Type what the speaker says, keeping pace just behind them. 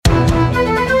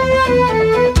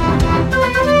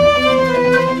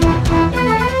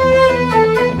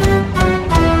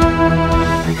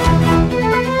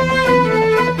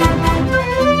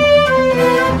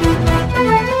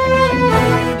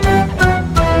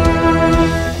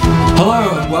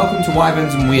to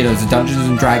Wyverns and Weirdos, a Dungeons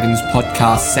and Dragons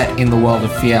podcast set in the world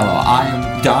of Fiello. I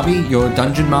am Darby, your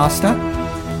dungeon master.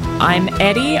 I'm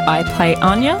Eddie, I play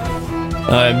Anya.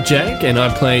 I'm Jack, and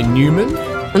I play Newman.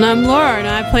 And I'm Laura, and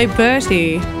I play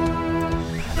Bertie.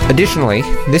 Additionally,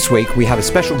 this week we have a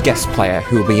special guest player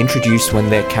who will be introduced when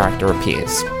their character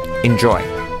appears. Enjoy.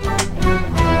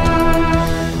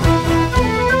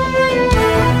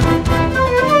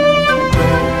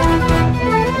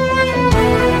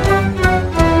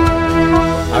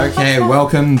 Okay,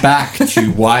 welcome back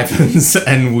to Wyverns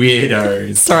and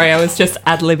Weirdos. Sorry, I was just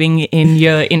ad-libbing in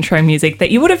your intro music that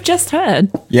you would have just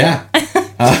heard. Yeah.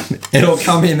 It'll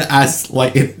come in as,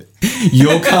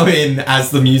 you'll come in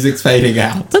as the music's fading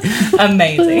out.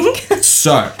 Amazing.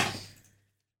 So,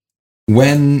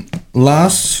 when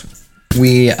last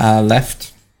we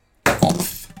left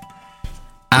off,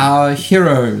 our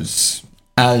heroes,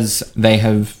 as they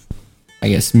have, I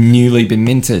guess, newly been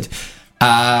minted,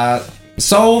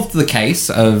 solved the case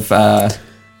of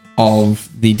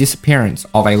the disappearance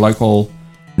of a local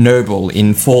noble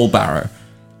in Fallbarrow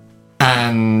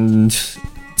and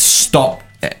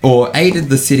aided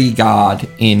the city guard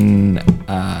in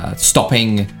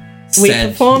stopping We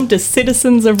performed a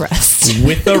citizen's arrest.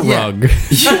 With a rug.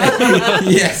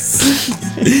 Yes.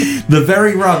 The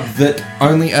very rug that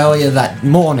only earlier that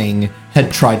morning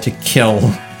had tried to kill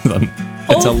them.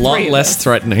 It's a lot less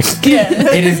threatening. Yeah.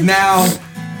 It is now,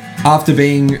 after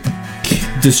being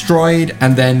destroyed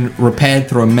and then repaired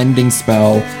through a mending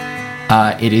spell,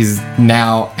 it is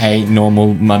now a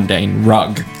normal mundane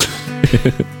rug.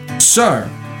 So,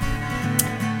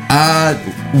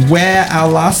 where our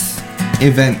last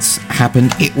events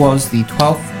happened, it was the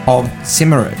 12th of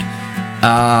Simmerud.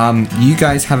 You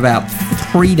guys have about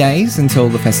 3 days until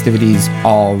the festivities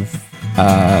of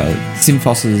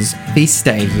Simfoss's feast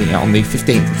day here on the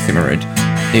 15th of Simmerud.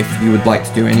 If you would like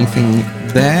to do anything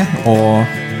there, or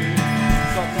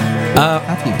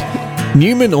have you?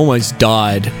 Newman almost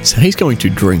died, so he's going to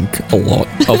drink a lot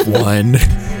of wine.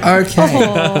 Okay.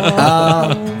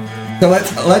 So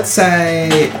let's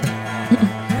say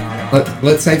for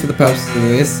the purposes of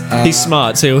this, He's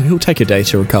smart, so he'll take a day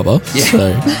to recover.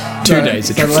 Yeah. So 2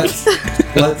 days. So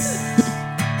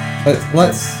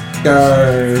let's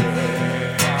go.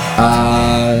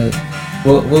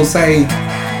 We'll say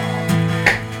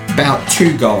about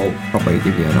 2 gold probably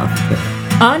give you enough.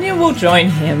 Anya will join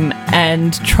him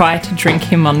and try to drink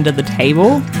him under the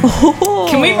table.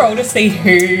 Can we roll to see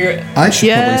who I should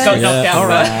got probably knocked out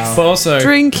first? But also,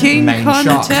 Drinking Main shot.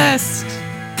 contest.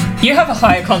 You have a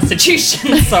higher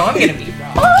constitution, so I'm going to be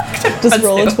fucked. Just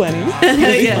roll a 20.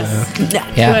 Yes.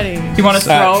 Yeah. 20. You want us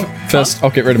to roll? first I'll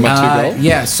get rid of my 2 gold.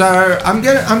 Yeah. So I'm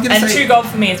gonna And say 2 gold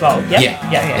for me as well. Yep.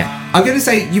 Yeah. I'm gonna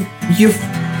say you've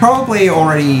probably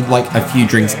already a few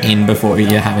drinks in before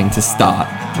you're having to start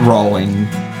rolling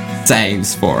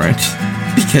saves for it,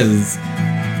 because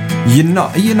you're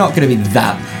not going to be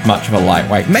that much of a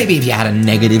lightweight. Maybe if you had a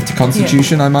negative to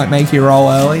Constitution, I might make you roll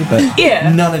early, but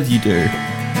none of you do.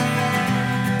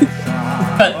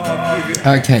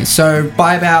 Okay, so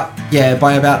by about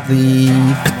the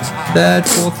 3rd,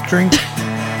 4th drink,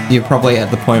 you're probably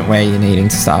at the point where you're needing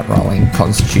to start rolling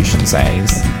Constitution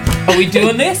saves. Are we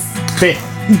doing this? 5th.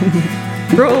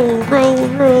 Roll.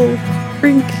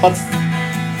 Drink.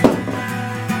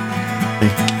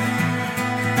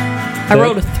 I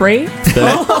rolled a 3.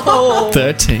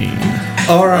 13.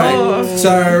 All right.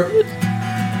 So,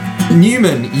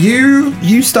 Newman,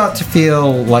 you start to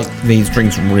feel like these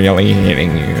drinks really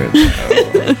hitting you.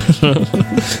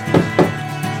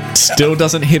 Still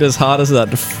doesn't hit as hard as that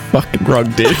fucking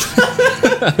rug did.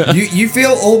 You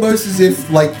feel almost as if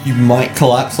you might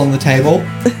collapse on the table,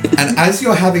 and as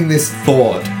you're having this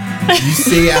thought, you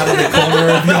see out of the corner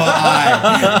of your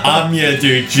eye Anya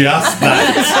do just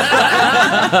that.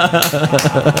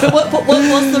 But what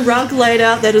was the rug laid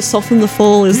out there to soften the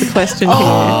fall is the question here.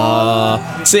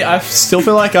 See, I still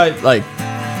feel like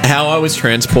how I was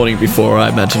transporting before, I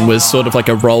imagine, was sort of like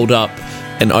a rolled up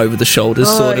and over the shoulders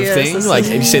sort of yes, thing. this Like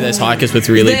is- you see those hikers with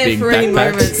really There big for any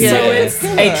backpacks. moment, yeah. So it's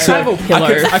a travel pillow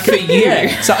I could, for you.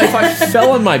 So if I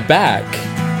fell on my back,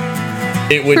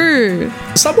 it would True.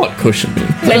 somewhat cushion me.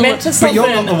 They meant to But you're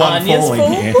not soften the one Anya's falling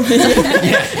fall. here.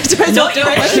 Depends Not what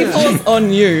direction yours. falls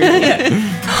on you.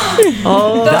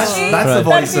 That's the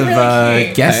voice of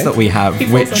guest that we have, He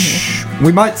falls which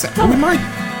we might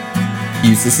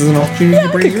use this as an opportunity to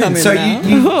bring you come in. in So now.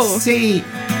 you see,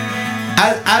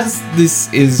 as this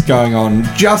is going on,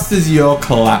 just as you're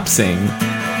collapsing,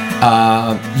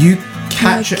 you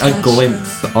catch a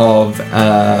glimpse of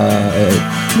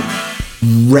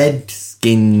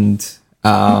red-skinned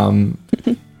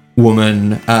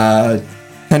woman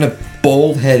kind of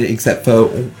bald head except for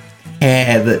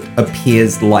hair that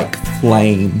appears like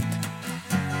flame.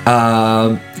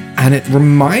 And it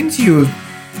reminds you of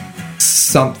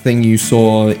something you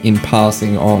saw in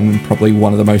passing on probably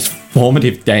one of the most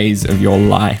formative days of your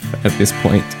life at this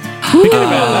point. Forget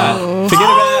about that.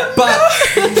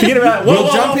 Forget about it.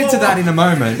 We'll jump into that in a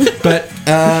moment. But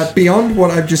beyond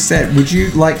what I've just said, would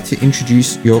you like to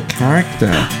introduce your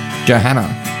character, Johanna?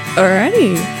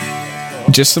 Alrighty.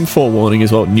 Just some forewarning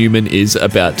as well. Newman is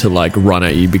about to like run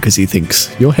at you because he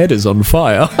thinks your head is on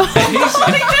fire.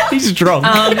 He's drunk.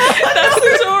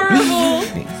 That's adorable.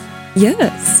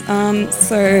 Yes.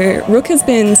 So Rook has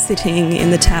been sitting in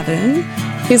the tavern.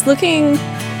 She's looking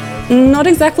not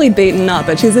exactly beaten up,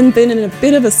 but she's been in a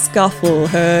bit of a scuffle.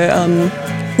 Her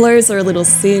clothes are a little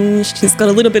singed. She's got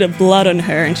a little bit of blood on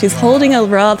her, and she's holding a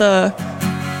rather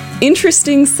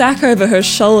interesting sack over her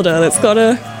shoulder that's got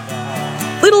a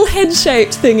little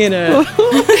head-shaped thing in it. A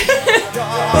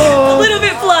little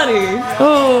bit bloody.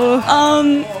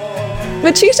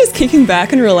 But she's just kicking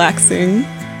back and relaxing.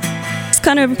 Just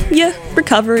kind of,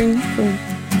 recovering from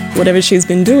whatever she's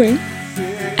been doing.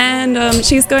 And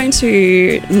she's going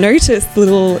to notice the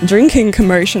little drinking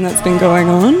commotion that's been going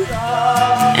on.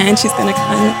 And she's going to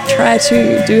kind of try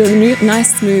to do a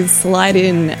nice smooth slide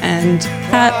in and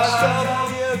catch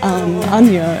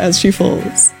Anya as she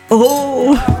falls.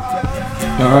 All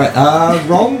right.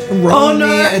 Roll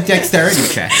me a dexterity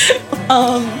check.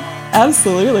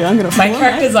 Absolutely, I'm going to My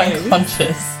character's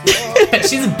unconscious, but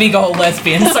she's a big old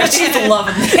lesbian, so she's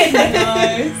loving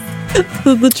it.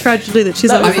 The tragedy that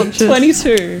she's That was unconscious.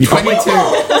 22.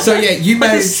 22. So yeah, you The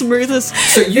managed. smoothest.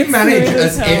 So you managed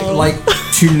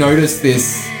to notice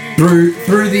this through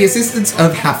the assistance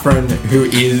of Hafren, who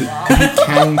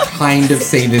can kind of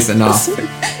see this enough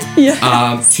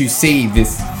to see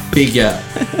this figure,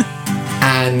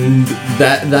 and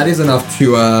that is enough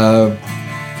to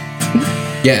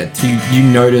you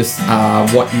notice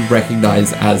what you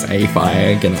recognize as a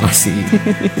fire Ganassi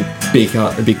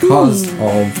because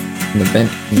of an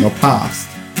event in your past.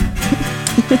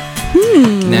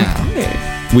 Now,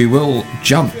 we will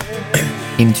jump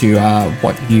into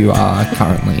what you are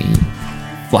currently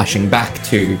flashing back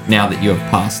to now that you have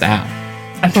passed out.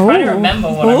 I'm trying to remember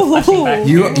what I'm flashing back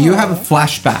to. You have a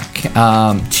flashback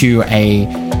to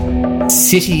a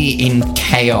city in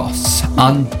chaos,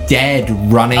 undead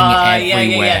running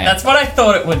everywhere. Yeah. That's what I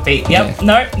thought it would be. Yep.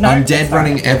 No. Undead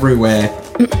running everywhere.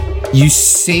 You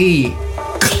see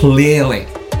clearly,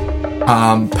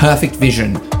 perfect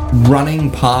vision,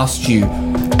 running past you,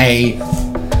 a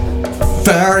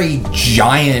furry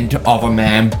giant of a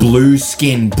man, blue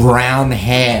skin, brown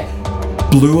hair,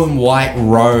 blue and white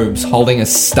robes, holding a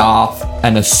staff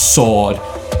and a sword,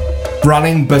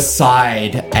 running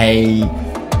beside a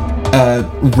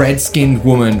red-skinned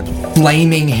woman,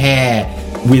 flaming hair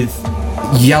with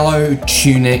yellow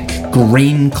tunic,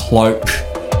 green cloak,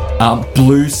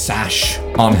 blue sash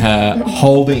on her,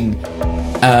 holding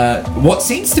what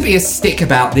seems to be a stick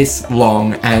about this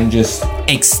long and just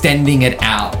extending it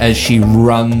out as she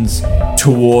runs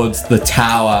towards the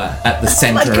tower at the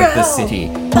center of the city.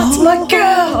 That's my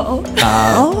girl.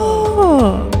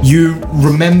 You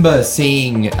remember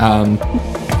seeing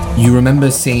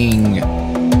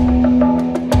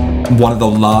one of the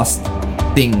last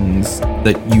things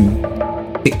that you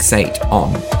fixate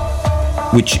on,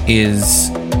 which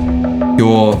is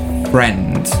your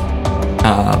friend,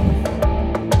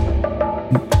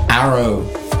 arrow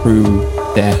through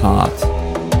their heart,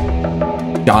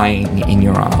 dying in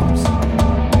your arms.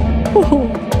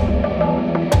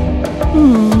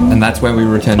 And that's where we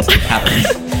return to the cabin.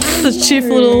 The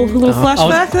cheerful little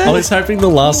flashback there. I was hoping the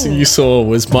last thing you saw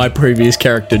was my previous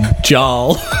character,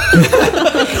 Jarl,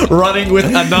 running with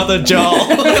another Jarl.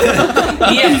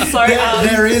 Yeah, so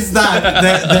There is that.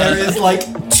 There is like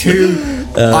two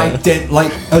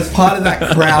as part of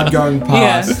that crowd going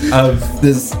past.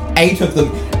 There's 8 of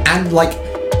them, and like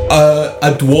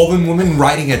a dwarven woman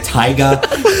riding a tiger.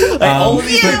 All of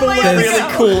these people look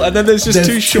really cool, and then there's just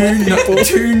two short people.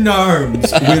 Two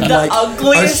gnomes with the like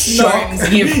ugliest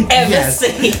gnomes you've ever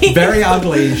seen. Very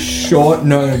ugly, short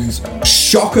gnomes,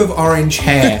 shock of orange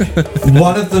hair.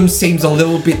 One of them seems a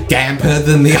little bit damper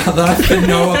than the other for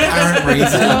no apparent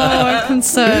reason. I'm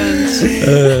concerned.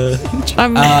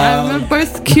 I'm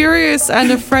both curious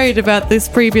and afraid about these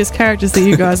previous characters that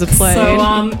you guys have played.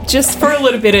 So, just for a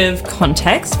little bit of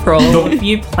context for all of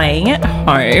you playing at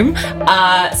home,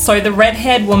 so the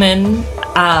red-haired woman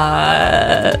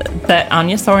that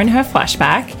Anya saw in her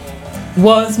flashback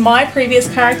was my previous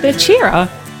character, Chira,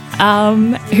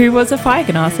 who was a fire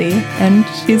Ganassi, and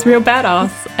she's real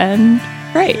badass, and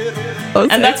Great.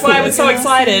 And that's why I was so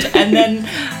excited. And then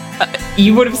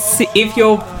you would have, if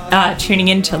you're tuning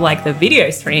into like the video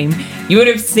stream, you would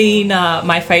have seen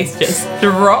my face just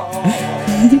drop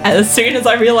as soon as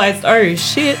I realized, oh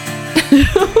shit,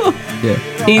 Yeah.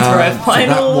 he's worth So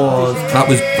final. that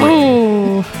was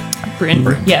Oh, Bryn.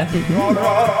 Yeah.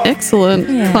 excellent.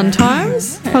 Fun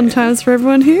times. Fun times for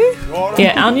everyone here.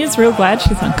 Yeah, Anya's real glad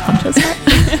she's unconscious.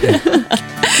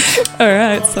 All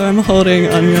right, so I'm holding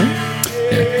Anya.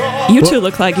 You two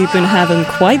look like you've been having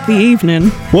quite the evening.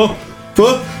 Whoa!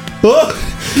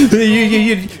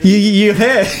 Your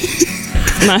hair.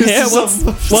 My hair, what's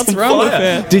wrong with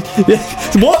it?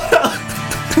 Water.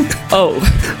 Oh,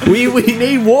 We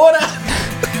need water.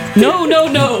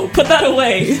 no, put that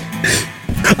away.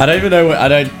 I don't even know what I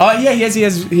don't. Oh yeah, he has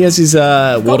his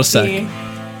water sack.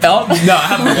 Oh no, I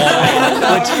haven't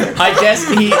water. Which I guess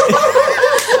he.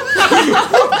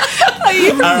 Are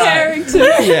you preparing to?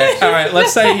 Yeah. All right.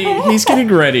 Let's say he's getting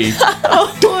ready.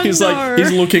 He's no. like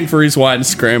he's looking for his wine,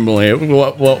 scrambling it.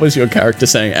 What was your character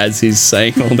saying as he's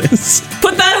saying all this?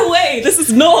 Put that away. This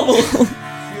is normal.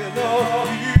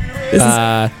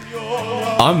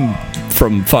 I'm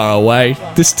from far away.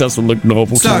 This doesn't look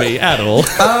normal So- to me at all.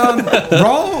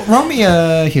 roll me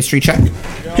a history check.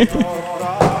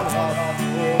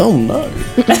 Oh no.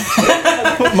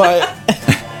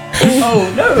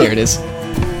 Oh no. There it is.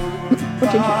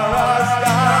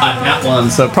 I'm at one,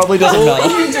 so it probably doesn't matter.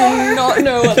 You do not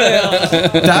know what they are.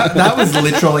 That was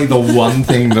literally the one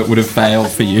thing that would have failed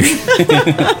for you.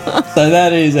 So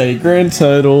that is a grand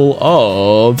total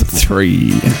of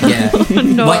 3. Yeah.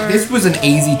 Like this was an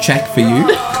easy check for you.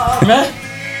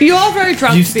 You are very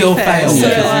drunk. You to be still fair, failed. so,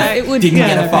 because it you would didn't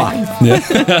get a 5.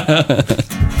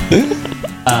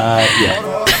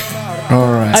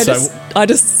 All right. I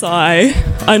just sigh.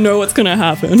 I know what's gonna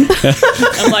happen.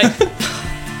 I'm like,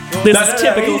 this is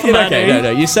typical for my Okay, name.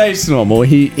 no. You say it's normal.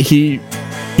 He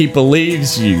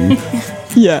believes you,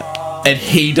 Yeah. and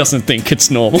he doesn't think it's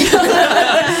normal.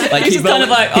 Like He's just kind of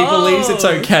like, he believes it's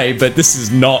oh. okay, but this is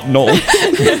not normal.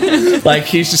 Like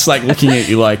he's just like looking at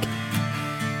you like,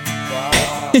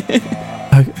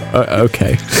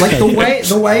 okay. Like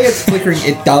the way it's flickering,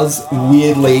 it does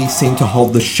weirdly seem to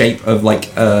hold the shape of like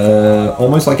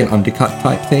almost like an undercut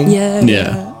type thing.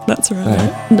 Yeah. That's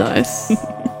right. Nice.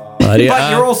 But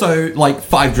But you're also like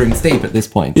 5 drinks deep at this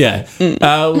point. yeah.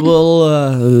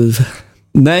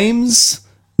 Name's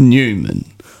Newman,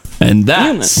 and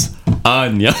that's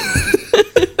Anya.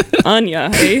 Anya,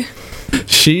 hey.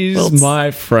 She's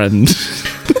my friend.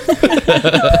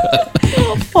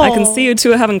 I can see you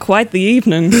two are having quite the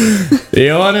evening.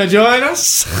 You want to join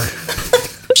us?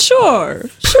 Sure.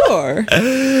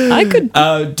 I could.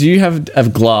 Do you have a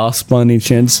glass by any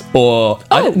chance? Or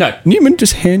no, Newman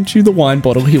just hands you the wine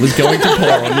bottle he was going to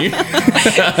pour on you.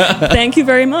 Thank you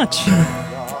very much.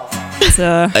 It's,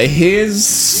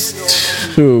 Here's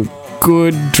to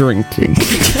good drinking.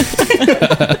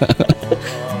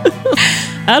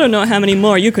 I don't know how many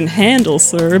more you can handle,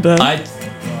 sir, but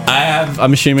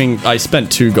I'm assuming I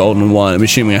spent 2 gold on wine. I'm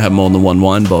assuming I have more than 1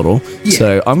 wine bottle. Yeah.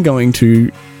 So I'm going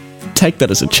to take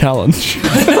that as a challenge.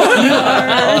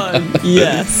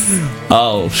 yes.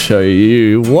 I'll show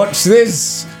you. Watch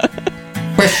this.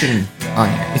 Question,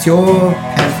 Anya, is your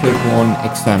pan flute worn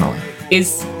externally?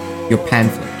 Is Your pan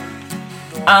flute?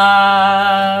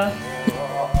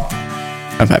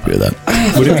 I'm happy with that.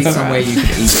 Would it be somewhere you could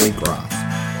easily grasp?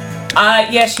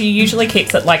 yeah, she usually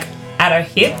keeps it like at her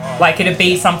hip, like it'd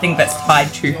be something that's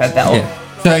tied to her belt. Yeah.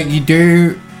 So you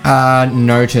do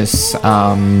notice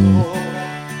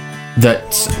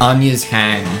that Anya's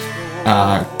hand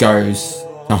goes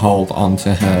to hold onto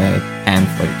her pan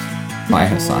flute by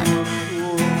her side.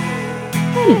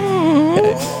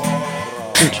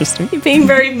 Interesting. You're being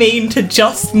very mean to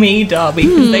just me, Darby,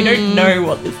 because they don't know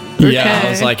what this is. Yeah, I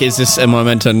was like, am I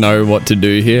meant to know what to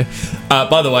do here?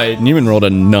 By the way, Newman rolled a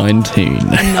 19.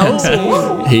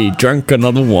 No. He drank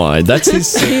another wine. That's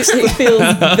his He feels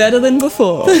better than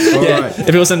before. Yeah, if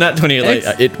it was a nat 20,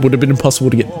 it would have been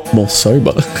impossible to get more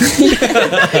sober.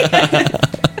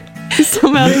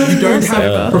 Somehow You don't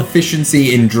have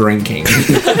proficiency in drinking.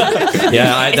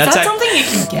 Yeah, Is that something you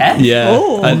can get? Yeah.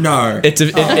 Oh, no. It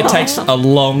takes a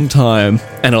long time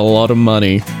and a lot of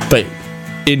money, but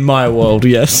in my world,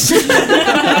 yes.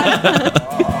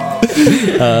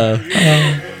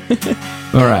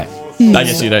 All right. I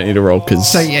guess you don't need to roll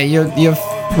because So yeah, you're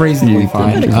reasonably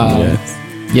fine.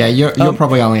 Yeah, you're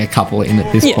probably only a couple in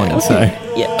at this point. So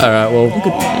all right.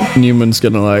 Well, Newman's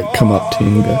gonna like come up to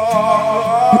you and go.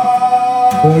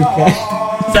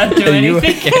 Does that do Are you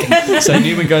anything? okay? So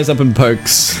Newman goes up and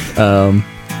pokes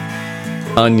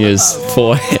Anya's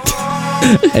forehead.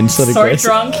 and sort of So goes,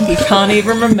 drunk, he can't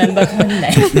even remember her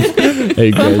name.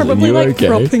 he goes, "Are Probably you like okay?"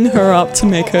 propping her up to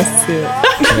make her sit.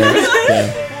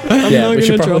 Yeah, not we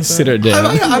should gonna probably drop sit her. her down.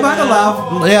 I might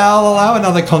allow. Yeah, I'll allow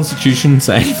another Constitution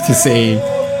save to see.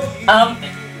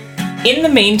 In the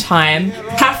meantime,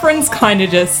 Catherine's kind of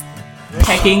just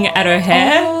pecking at her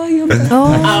hair.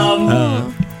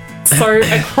 So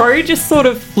a crow just sort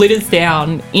of flitters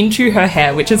down into her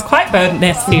hair, which is quite bird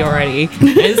nesty already.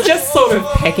 It's just sort of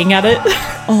pecking at it.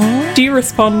 Do you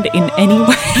respond in any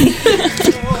way?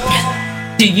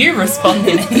 Do you respond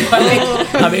in any way?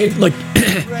 I mean, like,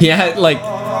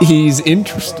 he's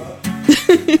interested.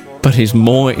 But he's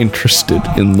more interested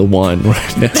in the wine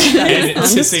right now. And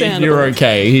it's to see if you're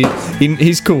okay.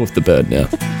 He's cool with the bird now.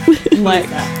 Like,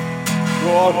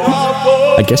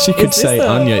 I guess you could say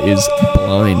Anya is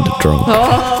blind drunk.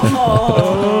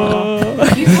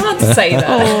 You can't say that.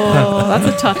 Oh, that's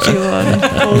a touchy one.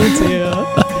 oh dear.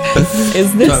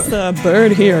 Is this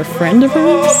bird here a friend of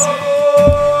hers?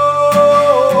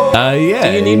 Yeah.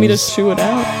 Do you need me to he's- chew it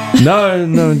out?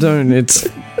 No, don't.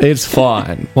 It's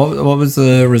fine. What was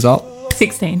the result?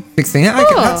 16. 16.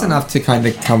 Okay, that's enough to kind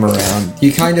of come around.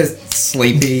 You kind of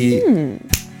sleepy and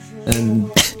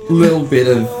a little bit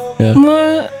of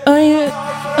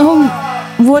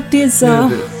What is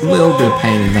little bit of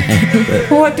pain in the head.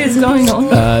 But what is going on?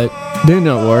 Do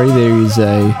not worry. There is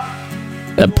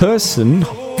a person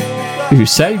who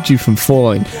saved you from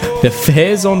falling. The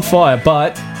hair's on fire,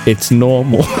 but it's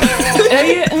normal.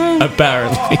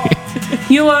 Apparently.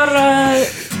 You are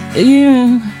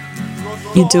You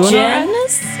doing alright?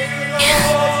 Janice?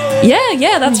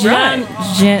 Yeah, that's right.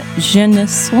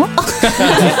 Janice.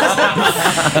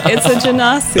 It's a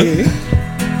genasi.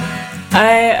 I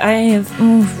have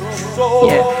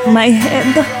my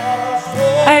head.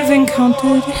 I've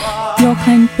encountered your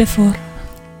kind before.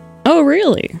 Oh,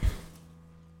 really?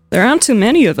 There aren't too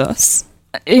many of us.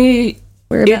 It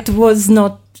was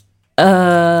not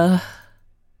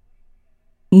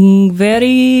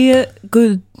very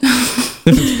good.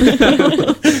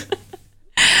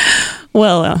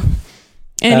 Well,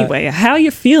 anyway, how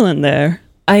you feeling there?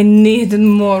 I need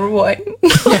more wine.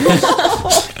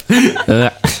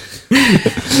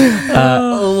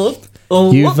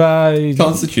 You've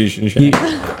Constitution check.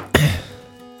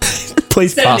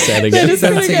 please pass that again.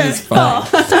 17 is fine.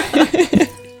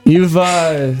 You've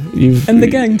And the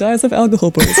gang dies of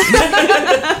alcohol poisoning.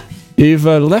 You've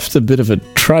left a bit of a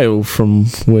trail from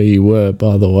where you were,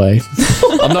 by the way.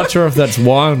 I'm not sure if that's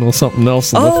wine or something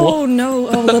else on the floor. Oh no!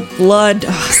 Oh, the blood.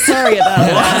 Oh, sorry about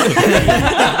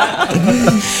that.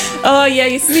 Oh yeah,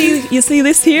 you see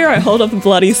this here? I hold up a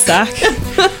bloody sack.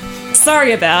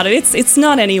 Sorry about it. It's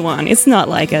not anyone. It's not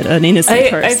like an innocent I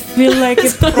person. feel like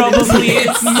it probably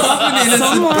is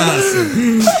someone.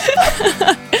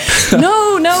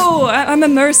 No, I'm a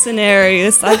mercenary.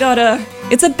 It's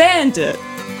a bandit.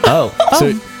 Oh,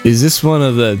 so is this one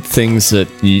of the things that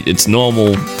it's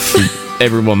normal for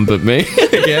everyone but me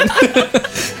again?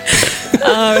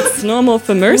 It's normal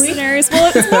for mercenaries.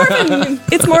 Well,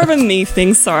 it's more of a me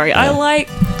thing. Sorry, I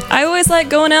always like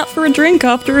going out for a drink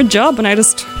after a job, and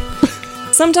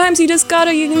sometimes you just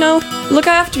gotta look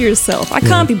after yourself. I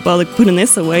can't be bothered putting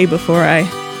this away before I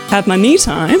have my me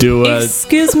time.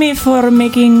 Excuse me for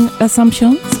making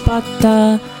assumptions, but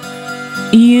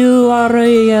you are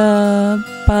a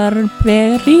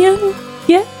barbarian?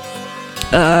 Yeah?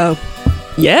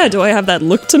 Yeah. Do I have that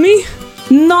look to me?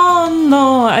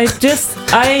 No. I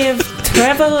have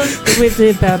traveled with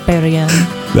a barbarian,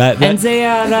 and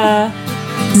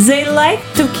they like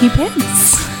to keep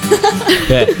heads.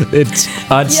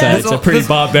 I'd say it's a pretty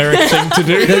barbaric thing to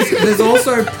do. There's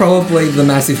also probably the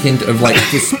massive hint of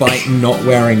despite not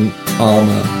wearing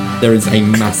armor, there is a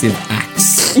massive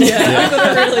axe. Yeah, I've got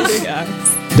a really big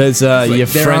axe. Does your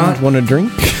friend want a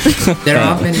drink? There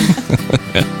aren't many.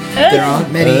 There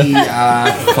aren't many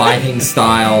fighting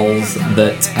styles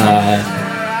that.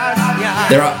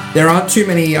 There aren't too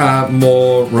many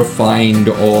more refined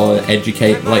or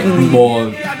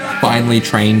more finely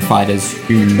trained fighters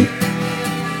who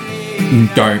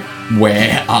don't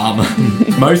wear armor.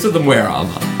 Most of them wear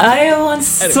armor. I once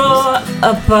saw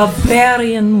a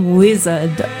barbarian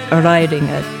wizard riding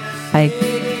it.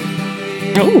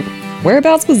 Oh,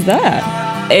 whereabouts was that?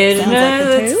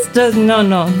 Does not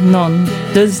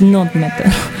matter.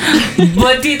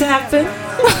 But it happened.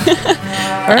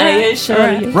 I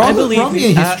assure you. Roll me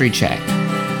a history check.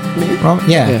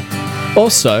 Yeah.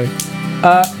 Also,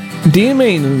 do you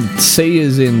mean sea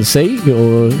as in sea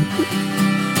or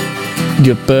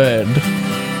your bird?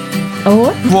 Oh,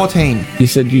 what? 14. You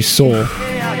said you saw.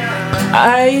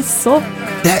 I saw.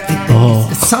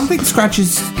 Something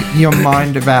scratches your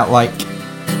mind about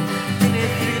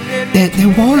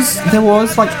There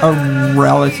was like a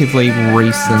relatively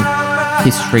recent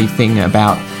history thing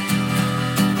about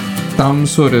some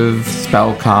sort of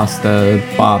spellcaster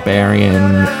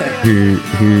barbarian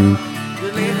who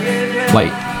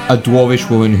like a dwarvish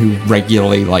woman who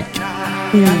regularly like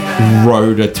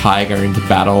rode a tiger into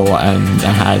battle and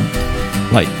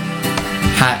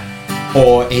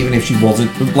or even if she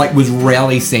wasn't, like, was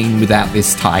rarely seen without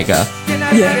this tiger.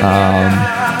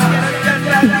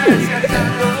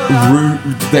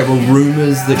 There were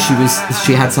rumours that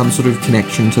she had some sort of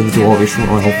connection to the dwarvish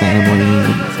royal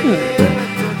family. But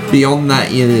beyond that,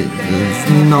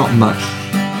 there's not much.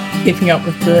 Keeping up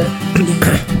with the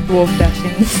dwarf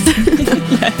dashings.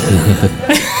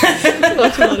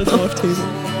 Watch a lot of dwarf TV.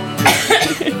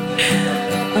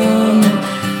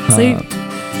 So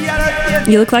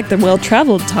you look like the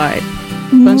well-travelled type.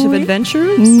 Bunch of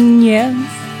adventurers. Yeah.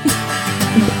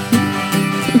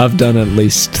 I've done at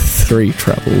least 3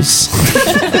 travels.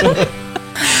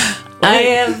 I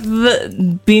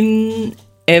have been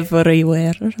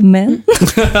everywhere, man.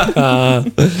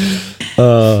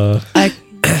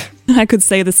 I could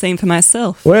say the same for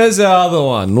myself. Where's the other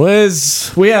one?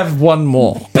 We have one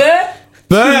more.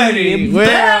 Bertie!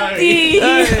 Where are you?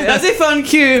 As if on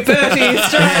cue, Bertie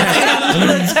straight into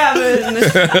the tavern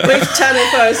with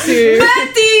telephone you.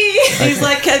 Bertie! He's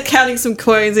like counting some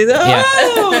coins. He's like,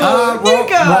 you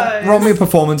guys. Roll me a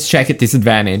performance check at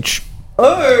disadvantage.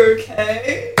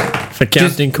 Okay. For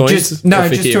counting coins? Just to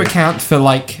hearing? account for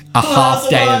like a half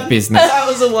day of business. That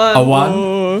was a 1. A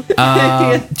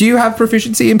 1? Do you have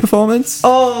proficiency in performance?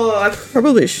 Oh, I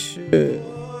probably should.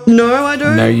 No, I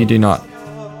don't. No, you do not.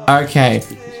 Okay.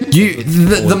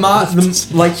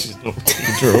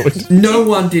 No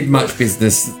one did much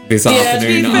business this Yeah, to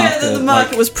be afternoon. fair, the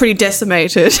market was pretty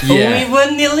decimated. Yeah. We were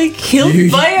nearly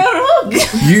killed by a rogue.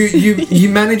 You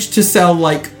managed to sell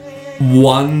like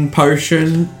one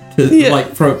potion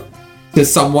to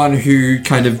someone who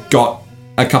kind of got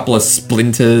a couple of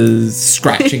splinters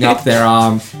scratching up their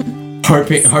arm,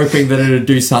 hoping that it'd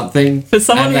do something. For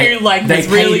someone who was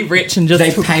really rich and just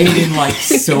they paid in like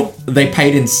they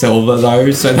paid in silver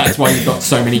though, so that's why you've got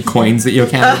so many coins that you're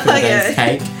counting for today's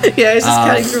cake. Yeah, it's just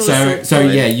counting for all the so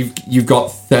yeah, you've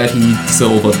got 30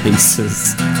 silver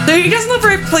pieces. So he gets not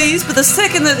very pleased, but the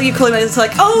second that you call him out, it's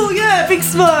like, oh yeah, big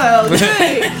smile, great.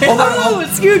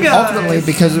 It's you guys. Ultimately,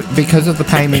 because of the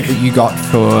payment that you got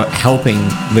for helping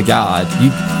the guard,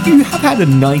 you have had a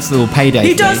nice little payday.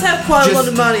 He does have quite a lot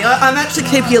of money. I'm actually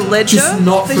keeping a ledger. Just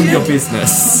not for from you. your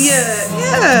business.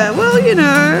 Yeah. Well, you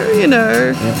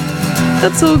know.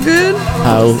 That's all good.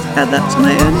 Add that to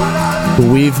my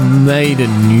end. We've made a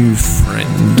new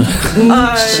friend.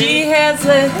 She has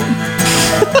a...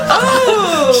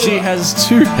 She has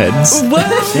 2 heads. One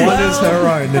is her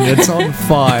own and it's on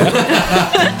fire.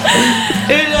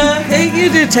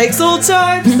 It takes all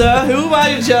time, sir. Who am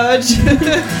I to judge?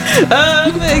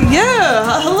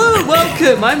 Hello,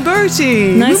 welcome. I'm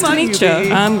Bertie. Nice Who to might meet you you.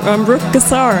 be? I'm Rook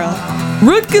Gasara.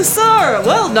 Rook Gasara.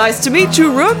 Well, nice to meet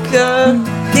you, Rook.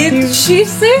 Did she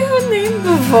say her name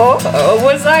before? Or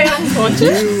was I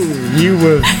unconscious? You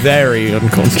were very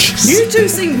unconscious. You two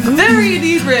seem very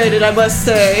inebriated, I must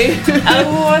say.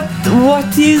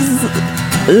 What is...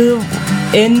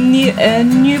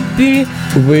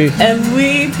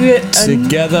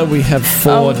 Together we have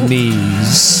 4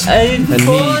 knees. A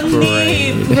knee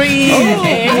braid.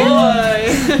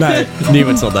 No,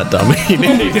 Newman's not that dumb. I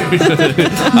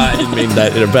didn't mean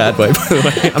that in a bad way, by the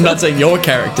way. I'm not saying your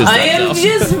character's I that am dumb.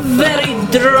 just very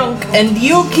drunk, and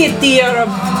you, Kitty, are a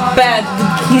bad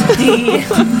kitty.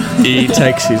 He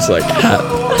takes his hat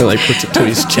and puts it to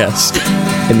his chest,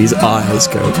 and his eyes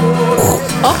go.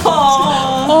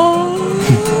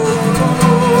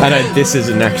 I know this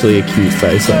isn't actually a cute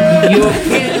face. You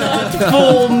cannot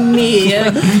fool me,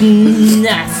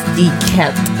 nasty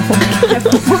cat.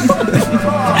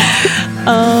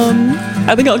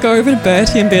 I think I'll go over to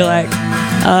Bertie and be like,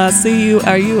 are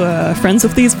you friends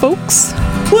with these folks?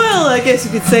 Well, I guess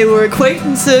you could say we're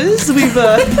acquaintances. We've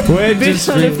We're been just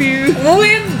on a few.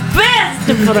 We're best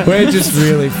friends. We're just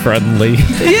really friendly.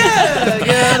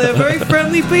 Yeah, they're very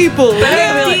friendly people.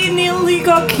 Bertie nearly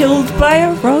got killed by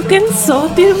a rogue, and so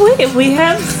did we. We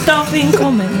have stuff in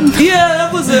common. Yeah,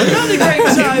 that was another great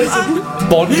time.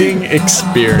 Bonding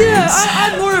experience. Yeah,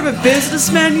 I'm more of a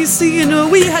businessman. You see,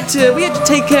 we had to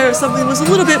take care of something that was a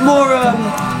little bit more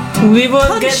We were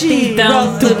punchy getting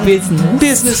down rather to than business.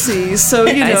 businessy. So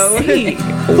I see.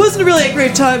 it wasn't really a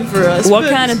great time for us. What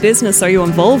but- kind of business are you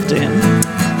involved in?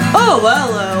 Oh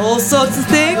well, all sorts of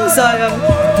things.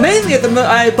 I mainly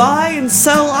I buy and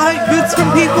sell goods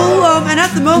from people, and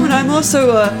at the moment I'm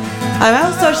also I'm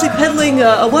also actually peddling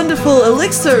a wonderful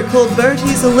elixir called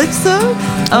Bertie's Elixir.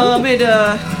 It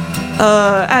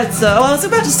adds, well, I was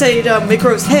about to say it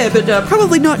grows hair, but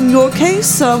probably not in your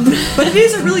case. But it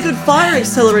is a really good fire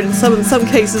accelerant in some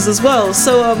cases as well.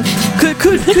 So could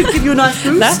give you a nice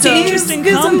boost. That's an interesting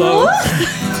combo.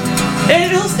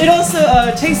 And it also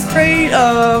tastes great.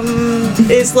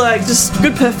 It's like just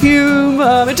good perfume.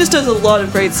 It just does a lot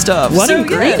of great stuff. What So, yeah.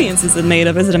 ingredients is it made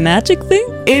of? Is it a magic thing?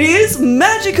 It is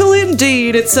magical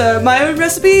indeed. It's my own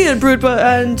recipe and brewed by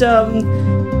and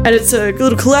it's a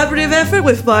little collaborative effort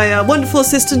with my wonderful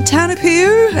assistant Tanip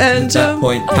here. And At that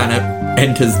point, Tanip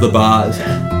enters the bars.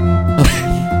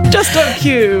 just on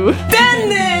cue.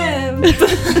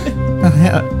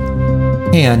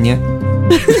 Hey, Anya.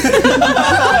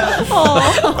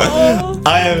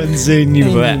 I haven't seen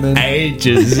you for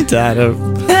ages, Dad.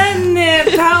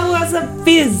 How was a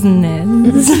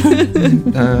business?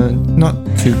 Not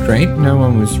too great. No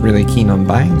one was really keen on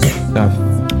buying stuff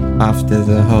after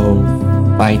the whole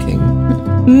fighting.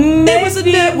 It was a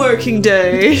networking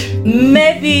day.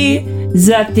 Maybe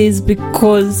that is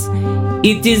because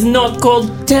it is not called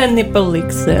Tanip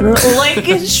Elixir like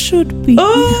it should be.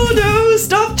 Oh no!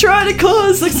 Stop trying to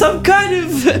cause like some kind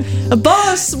of a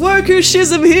boss worker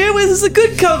schism here. This is a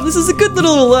good This is a good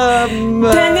little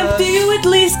Tanip, do you at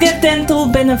least get dental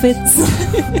benefits?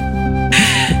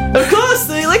 Of course,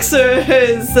 the elixir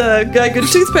has got good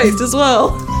toothpaste as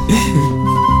well.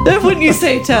 Wouldn't you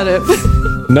say, Tanip?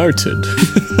 Noted.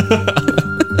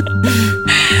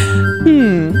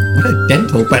 What a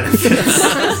dental benefit.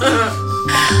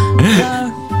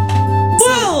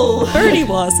 Well, Bertie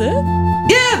was it?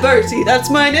 yeah, Bertie, that's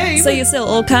my name. So you sell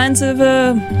all kinds of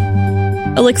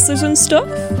elixirs and stuff?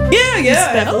 Yeah, I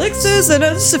have spell? elixirs and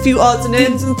just a few odds and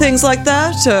ends and things like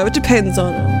that. It depends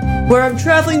on where I'm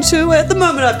traveling to. At the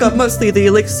moment, I've got mostly the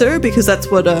elixir because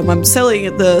that's what I'm selling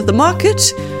at the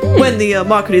market. When the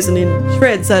market isn't in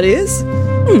shreds, that is.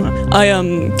 I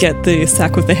get the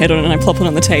sack with the head on it and I plop it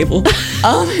on the table.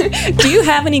 Do you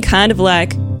have any kind of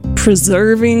like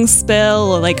preserving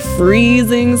spell or like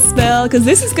freezing spell? Because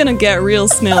this is gonna get real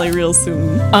smelly real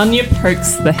soon. Anya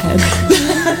pokes the head.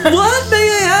 What, may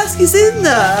I ask, is in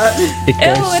that?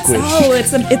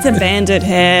 It's a bandit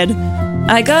head.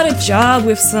 I got a job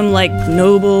with some like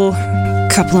noble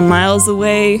couple of miles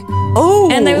away. Oh.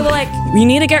 And they were like, you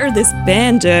need to get rid of this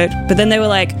bandit. But then they were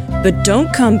like, but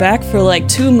don't come back for like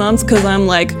 2 months because I'm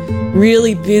like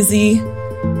really busy.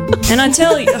 And I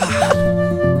tell you,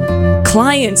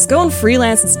 clients, going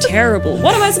freelance is terrible.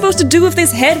 What am I supposed to do with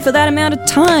this head for that amount of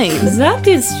time? That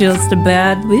is just a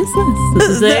bad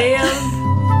business. They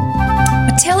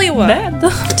I tell you what,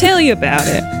 tell you about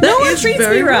it. No one treats me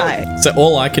very right. So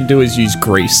all I can do is use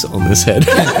grease on this head.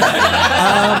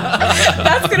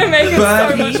 That's gonna make it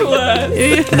so much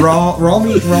worse. roll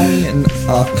me an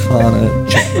Arcana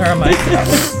check. Where am I?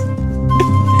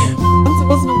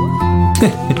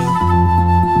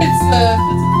 It's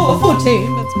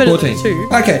 14. That's better 14. than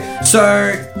 2. Okay,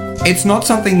 so it's not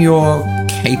something you're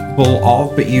capable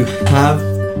of, but you have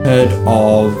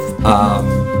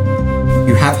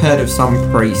heard of some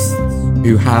priests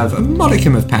who have a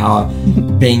modicum of power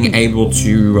being able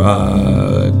to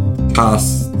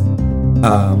cast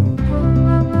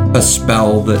a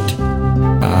spell that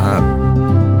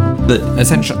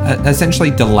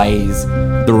essentially delays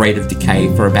the rate of decay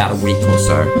for about a week or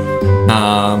so.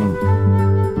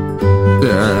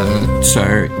 So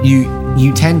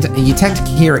you tend to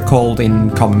hear it called in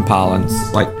common parlance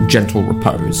like gentle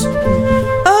repose.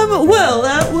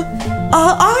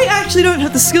 I actually don't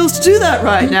have the skills to do that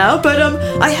right now, but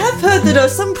I have heard that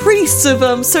some priests of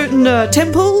certain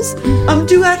temples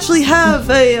do actually have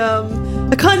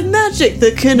a kind of magic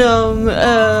that can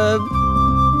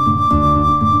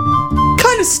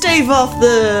kind of stave off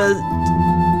the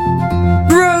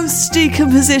gross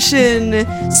decomposition,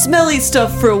 smelly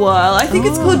stuff for a while. I think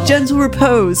it's called gentle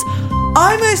repose.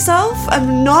 I myself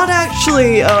am not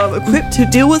actually equipped to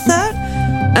deal with that.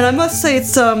 And I must say,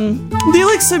 it's, the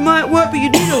elixir might work, but you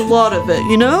need a lot of it,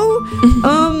 you know?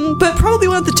 But probably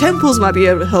one of the temples might be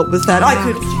able to help with that. I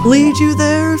could lead you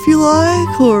there if you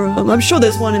like, or I'm sure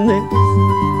there's one in there.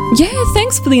 Yeah,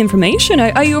 thanks for the information.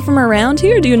 Are you from around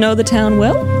here? Do you know the town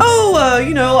well? Oh,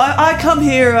 I come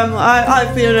here,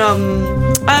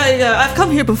 I've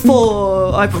come here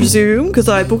before, I presume, because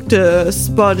I booked a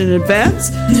spot in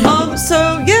advance. I've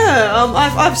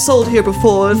sold here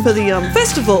before for the,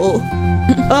 festival.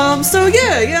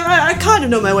 I kind of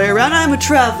know my way around. I'm a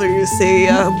traveler, you see,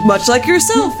 much like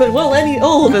yourself, and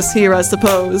all of us here, I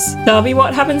suppose. Darby,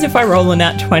 what happens if I roll a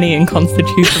nat 20 and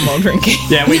constitute some more drinking?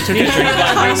 Yeah, we took a drink. We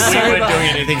weren't doing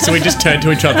anything, so we just turned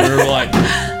to each other and we were like,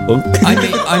 long.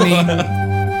 I mean,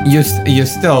 you're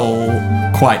still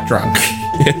quite drunk.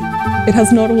 It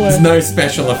has not worked. There's no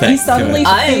special effects. You suddenly to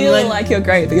it. feel like you're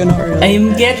great, but you're not really.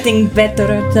 I'm getting better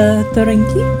at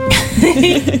drinking.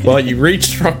 Well, you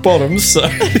reached rock bottom, so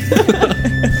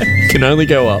can only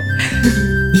go up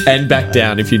and back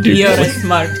down if you do. You're a poorly.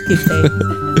 smart kid.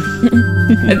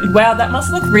 Wow, that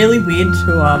must look really weird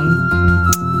to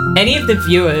any of the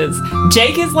viewers.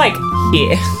 Jake is like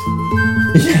here.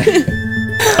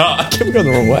 Oh, I kept going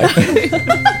the wrong way.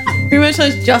 Pretty much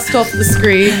like just off the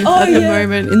screen at the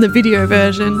moment in the video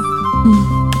version.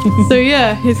 So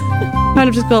yeah, he's kind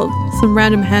of just got some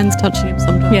random hands touching him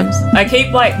sometimes. Yes. I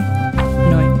keep like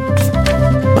no.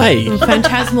 Hey, Some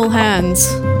phantasmal hands.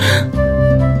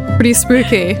 Pretty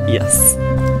spooky. Yes.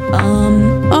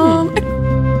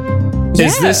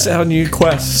 is this our new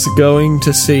quest? Going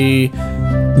to see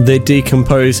the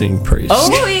decomposing priest? Oh,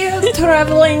 we're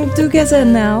traveling together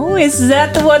now. Is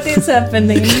that what is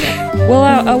happening? Well,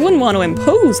 I wouldn't want to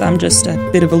impose. I'm just a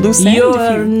bit of a loose end. You if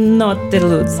are not the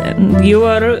loose end. You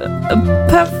are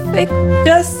perfect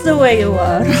just the way you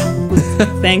are.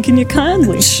 Thanking you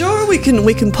kindly. Sure, we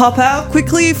can pop out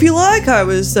quickly if you like. I'm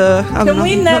Can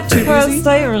we nap too first? busy.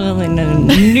 I really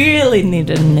need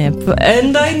a nap.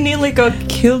 And I nearly got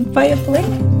killed by a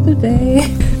blink today.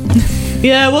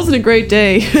 Yeah, it wasn't a great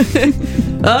day.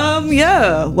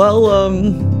 Yeah. Well,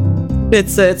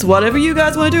 it's whatever you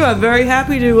guys want to do. I'm very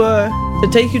happy to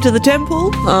take you to the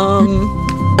temple.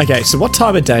 Okay, so what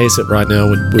time of day is it right now?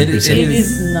 Would we It say? It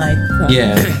is night.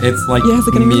 Yeah, it's like Yeah, is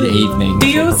it getting really mid-evening. Do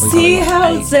you see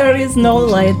how there is no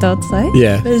light outside?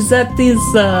 Yeah. That is,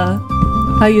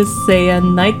 how you say, a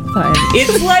nighttime.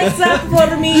 It's like that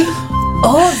for me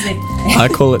all the time. I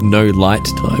call it no light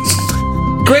time.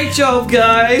 Great job,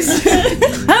 guys.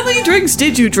 How many drinks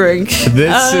did you drink?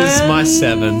 This is my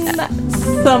seventh.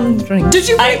 Some drinks. Did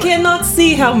you- I cannot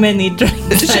see how many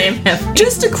drinks I am having.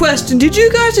 Just a question. Did you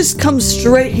guys just come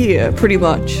straight here, pretty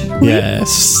much?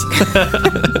 Yes.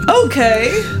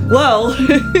 Okay. Well,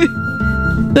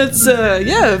 that's very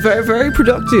very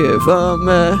productive.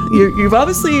 You've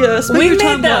obviously spent We your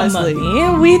time made our wisely.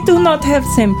 money. We do not have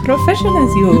same profession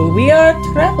as you. We are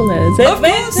travelers, Of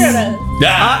course. adventurers.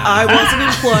 I wasn't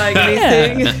implying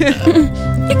anything.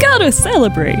 You gotta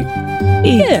celebrate.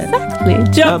 Exactly.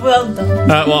 Job well done.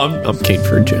 Well, I'm keen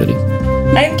for a journey.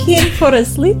 I'm keen for a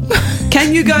sleep.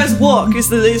 Can you guys walk? Is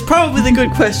probably the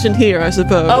good question here, I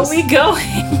suppose. Are we going?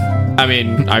 I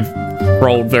mean, I've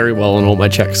rolled very well on all my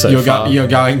checks so far. You're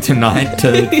going tonight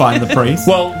to find the priest?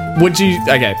 Well, would you?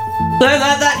 Okay.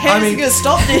 That hand is gonna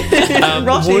stop it.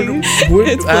 Rushing. Would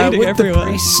It's bleeding the everywhere.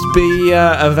 priest be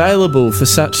available for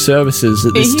such services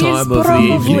at this He's time of the probably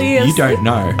evening? You don't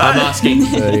know. I'm asking.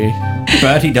 Bertie.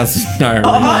 Bertie doesn't know.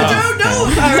 I don't know,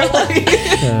 apparently.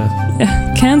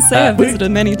 Can't say I've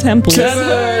visited many temples. Turn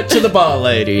her to the bar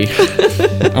lady.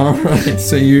 All right,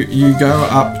 so you go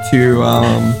up to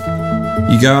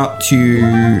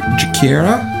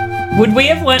Jakira. Would we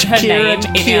have learnt her name in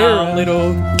Jakira. our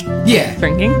little Yeah,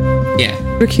 drinking? yeah.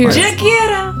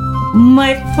 Jakira,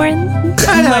 my friend.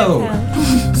 Hello.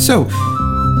 So,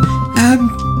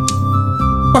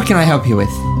 what can I help you with?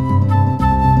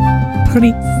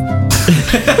 Please.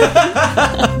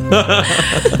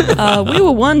 We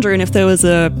were wondering if there was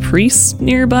a priest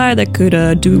nearby that could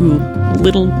do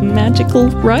little magical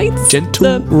rites.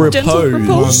 Gentle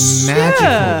repose. Magical.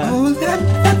 Yeah. Oh,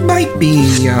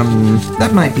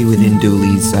 that might be within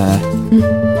Dooley's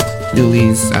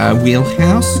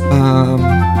wheelhouse.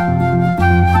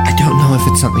 I don't know if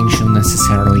it's something she'll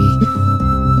necessarily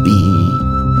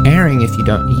be airing. If you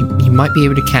don't, you might be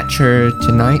able to catch her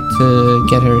tonight to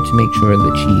get her to make sure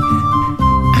that she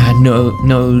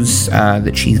knows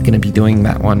that she's going to be doing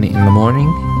that one in the morning,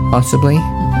 possibly.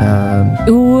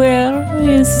 Where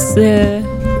is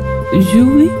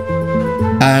Julie?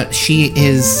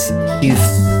 She's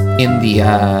in the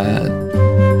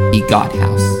God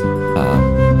House.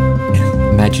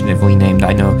 Imaginatively named,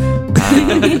 I know.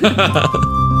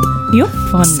 You're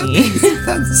funny.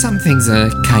 Some things are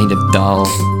kind of dull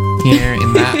here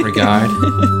in that regard.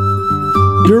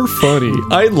 You're funny.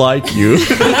 I like you.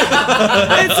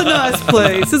 It's a nice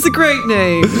place. It's a great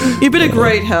name. You've been a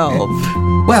great help.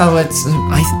 Well, I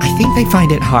think they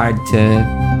find it hard to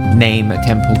name a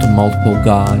temple to multiple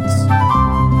gods.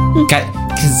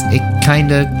 Because it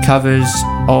kind of covers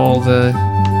all the...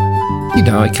 it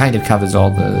kind of covers all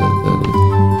the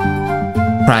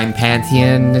Prime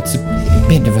Pantheon. It's a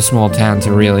bit of a small town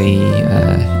to really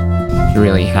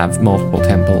have multiple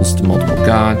temples to multiple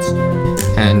gods.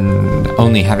 And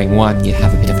only having one, you'd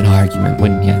have a bit of an argument,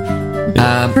 wouldn't you?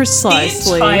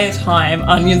 Precisely. The entire time,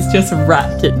 Anya's just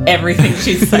wrapped at everything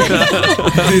she's saying.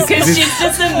 Because she's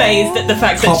just amazed at the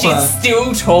fact that Copper. she's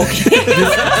still talking.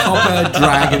 This copper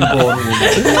dragonborn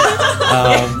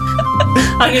woman.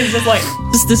 Anya's just like,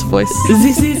 Just this voice.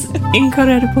 this is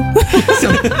incredible.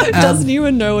 Doesn't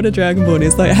even know what a dragonborn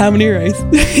is. Like, how many races?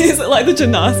 Is it like the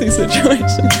Genasi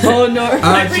situation? Oh no.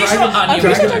 I'm pretty sure dragon- Anya I'm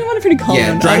pretty sure dragonborn are pretty common.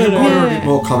 Yeah, I don't know. dragonborn are a bit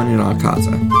more common in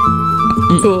Arcata.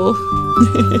 Cool.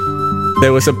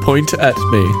 There was a point at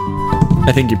me.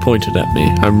 I think you pointed at me.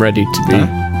 I'm ready to be.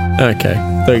 Okay.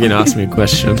 They're going to ask me a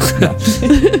question.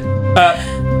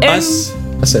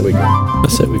 I say we go.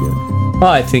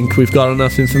 I think we've got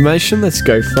enough information. Let's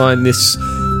go find this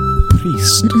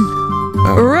priest.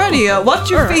 Alrighty, watch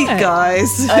your feet, Alright.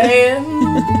 guys.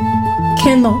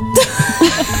 cannot.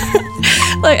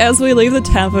 Like, as we leave the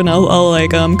tavern, I'll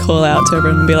like call out to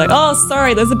everyone and be like, "Oh,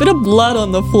 sorry, there's a bit of blood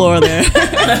on the floor there.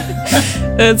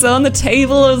 It's on the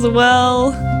table as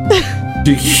well.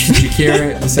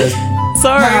 Jukira says,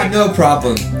 Sorry." no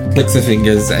problem. Clicks her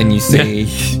fingers and you see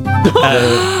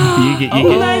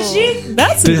Magic?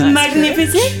 That's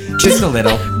Magnificent. just a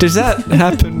little. Does that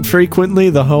happen frequently,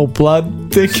 the whole blood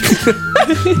thing?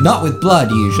 Not with blood,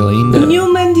 usually. No.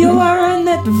 Newman, you are an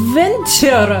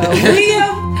adventurer.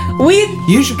 We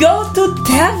Usually- go to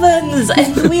taverns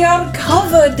and we are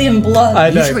covered in blood. I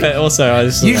know, Usually- but also I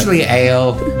just Usually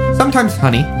ale, sometimes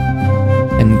honey,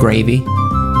 and gravy,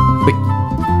 but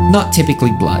not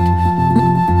typically blood.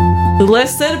 The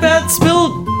less said about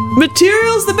spilled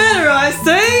materials, the better, I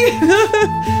say.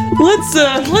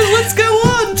 let's go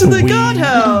on to the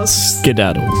guardhouse.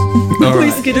 skedaddle.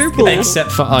 Please skidderple.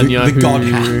 Except for Anya, The who... god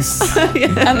house.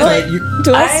 I'm like,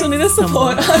 do I still need a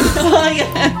support?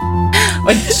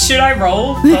 Wait, should I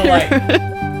roll for like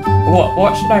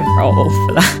what should I roll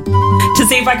for that? To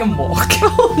see if I can walk.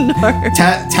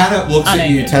 Tanner looks at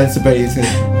you, turns to Betty and says,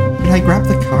 should I grab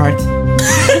the cart?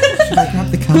 Should I grab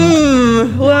the cart?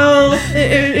 Well,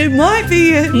 it might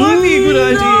be a good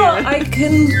idea. No, I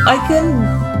can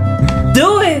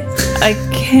do it. I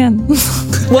can.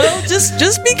 Well,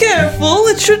 just be careful.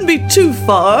 It shouldn't be too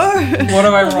far. What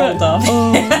have I rolled up?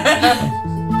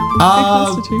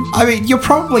 I mean, you're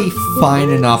probably fine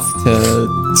enough to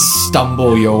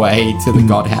stumble your way to the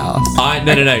god house.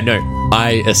 No.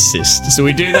 I assist. So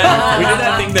we do that. We do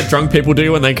that thing that drunk people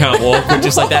do when they can't walk. We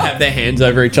just like they have their hands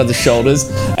over each other's shoulders,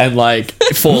 and like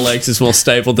 4 legs is more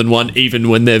stable than one, even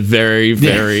when they're very,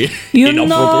 very You know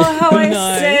inoperable. how I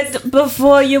said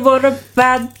before you were a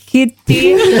bad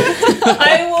kitty?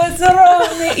 I was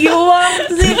wrong. You are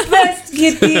the best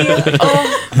kitty.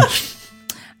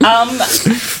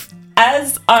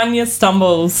 As Anya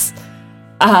stumbles,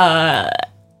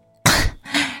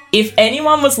 if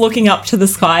anyone was looking up to the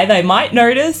sky, they might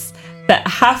notice that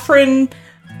Hafren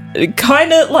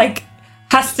kind of like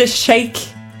has to shake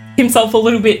himself a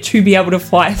little bit to be able to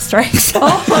fly straight. Just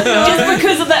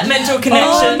because of that mental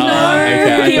connection.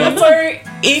 He also,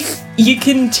 if you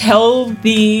can tell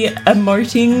the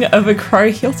emoting of a crow,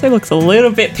 he also looks a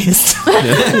little bit pissed.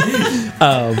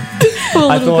 I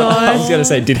thought I was going to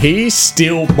say, did he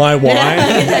steal my wine?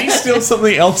 Did he steal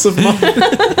something else of mine?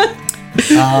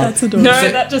 That's adorable.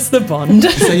 No, that's just the bond.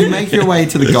 So you make your way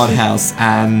to the god house,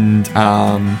 and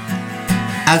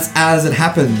as it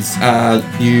happens,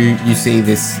 you see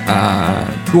this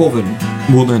dwarven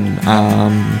woman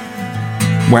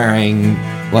wearing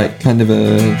like kind of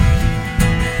a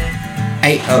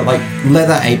like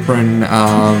leather apron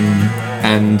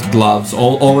and gloves,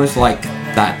 almost like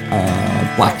that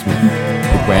blacksmith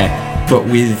would wear, but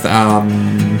with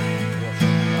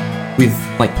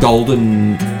like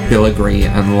golden filigree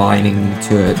and lining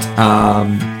to it.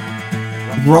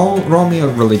 Roll me a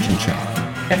religion check.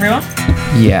 Everyone?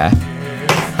 Yeah.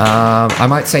 I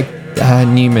might say,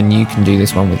 Newman, you can do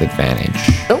this one with advantage.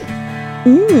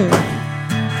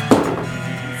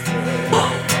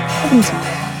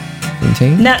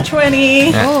 17? Nat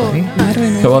 20. Nat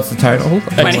 20. So what's the total?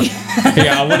 20.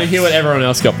 Yeah, I want to hear what everyone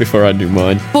else got before I do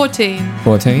mine. 14.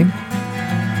 14?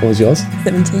 What was yours?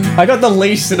 17. I got the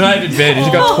least and I had advantage.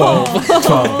 I got 12.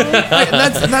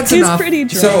 That's He's enough. pretty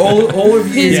drunk. So all of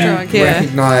you He's drunk, yeah.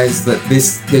 recognize that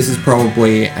this is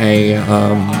probably a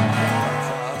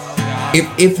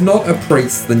if not a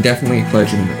priest, then definitely a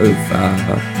clergyman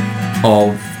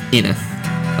of Ineth.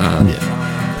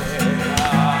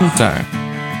 So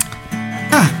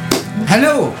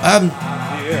Hello.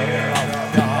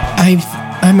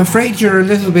 I'm afraid you're a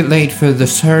little bit late for the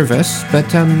service, but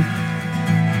can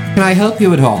I help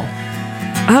you at all?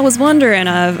 I was wondering,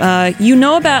 you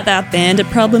know about that bandit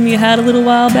problem you had a little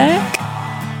while back?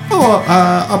 Oh,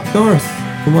 up north,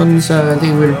 the ones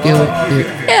they were dealing with.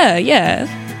 Yeah.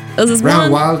 There's this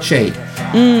Round one. Wild Shade.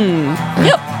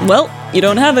 Yep. Well, you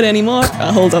don't have it anymore.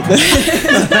 I'll hold up there.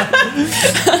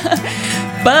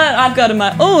 But I've got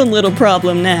my own little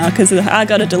problem now because I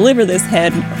got to deliver this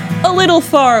head a little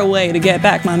far away to get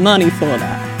back my money for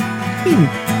that.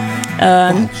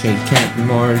 Wild Shade can't be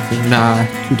more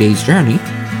than 2 days' journey.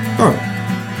 Oh,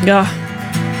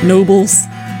 Nobles.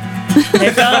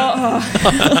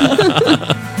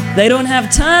 They don't have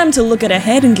time to look at a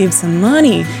head and give some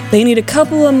money. They need a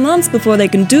couple of months before they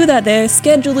can do that. Their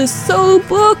schedule is so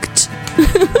booked.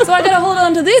 So I gotta hold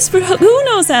on to this for who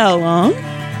knows how long.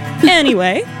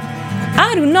 Anyway,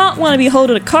 I do not want to be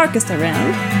holding a carcass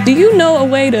around. Do you know a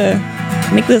way to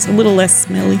make this a little less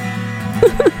smelly?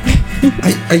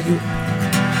 are you?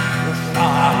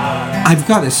 I've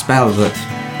got a spell that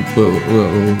will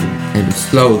kind of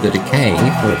slow the decay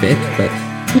for a bit, but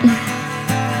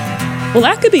Well,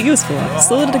 that could be useful.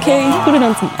 Slow the decay, put it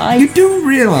on some ice. you do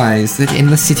realize that in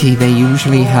the city they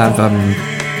usually have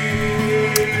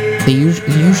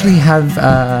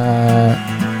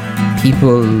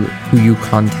people who you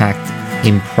contact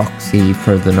in proxy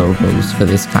for the nobles for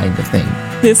this kind of thing.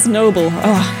 This noble.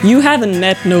 You haven't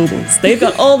met nobles. They've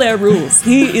got all their rules.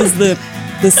 He is the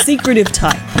secretive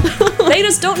type. They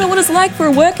just don't know what it's like for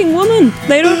a working woman.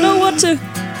 They don't know what to...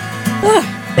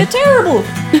 they're terrible.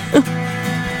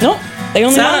 Nope. They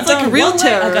only Sounds want it like done a real one way.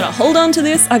 terror. I gotta hold on to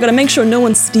this. I gotta make sure no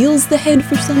one steals the head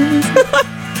for some reason.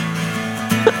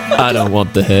 I don't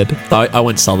want the head. I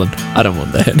went southern. I don't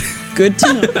want the head. Good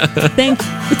to know. Thank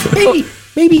you.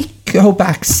 Maybe go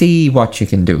back, see what you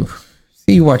can do.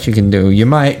 See what you can do. You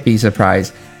might be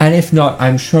surprised. And if not,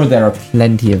 I'm sure there are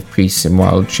plenty of priests in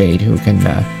Wild Shade who can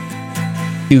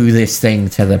do this thing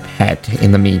to the pet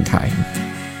in the meantime.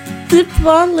 The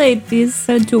one ladies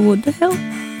do the hell.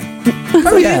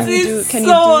 Oh, yeah. Can you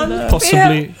do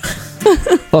that?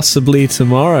 Possibly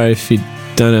tomorrow if you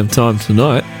don't have time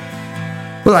tonight.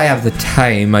 Well, I have the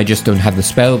time, I just don't have the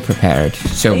spell prepared.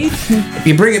 So, if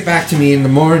you bring it back to me in the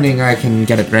morning, I can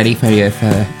get it ready for you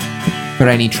for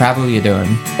any travel you're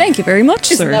doing. Thank you very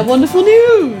much, Isn't sir. that wonderful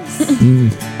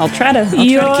news? I'll try to keep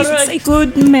You're it a safe.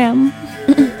 good ma'am.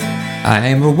 I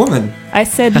am a woman. I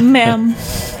said ma'am.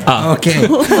 Okay.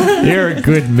 You're a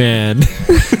good man.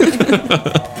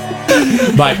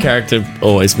 My character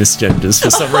always misgenders for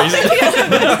some reason.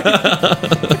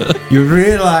 You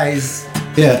realize...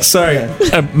 Yeah. Sorry,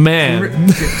 a man.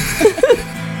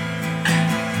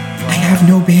 I have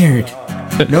no beard.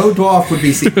 No dwarf would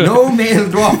be seen. No male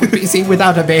dwarf would be seen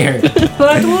without a beard.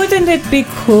 But wouldn't it be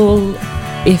cool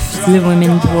if the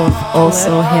women dwarf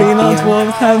also had beard?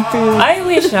 I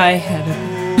wish I had a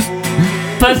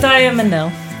beard. But I am an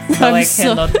elf, so I'm I so-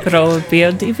 cannot grow a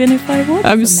beard even if I want.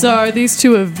 I'm sorry, these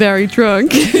two are very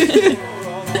drunk.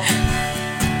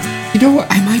 You know what?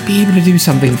 I might be able to do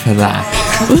something for that.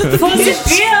 For the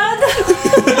beard!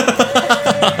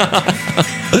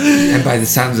 And by the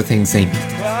sounds of things, they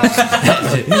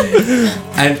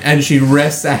and she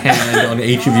rests a hand on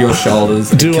each of your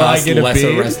shoulders. And Do I casts get a lesser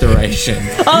beard? restoration?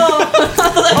 And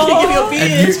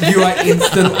you are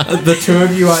instant. The two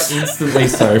of you are instantly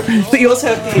soaked. But you also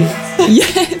have the...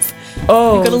 Yes.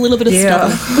 Oh, Got a little bit of dear.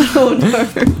 stubble.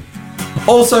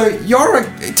 Also, you're a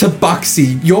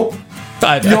Tabaxi. You're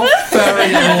I know. you're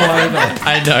very all over.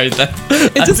 I know that.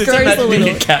 It just grows a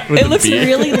little. Cat with It a looks beard.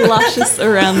 really luscious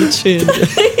around the chin.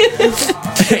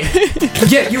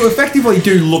 Yeah, you effectively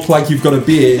do look like you've got a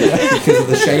beard because of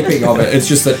the shaping of it. It's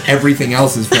just that everything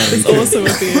else is very good. Also a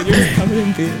beard. You're just covered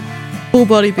in beard. Full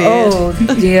body beard. Oh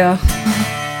dear.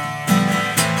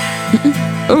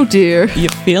 Oh dear. You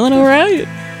feeling alright?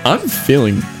 I'm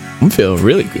feeling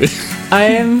really good. I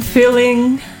am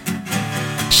feeling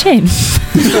shame.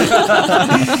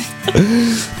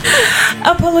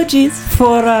 Apologies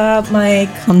for my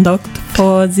conduct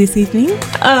for this evening.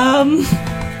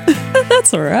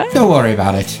 That's alright. Don't worry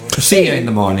about it. See you in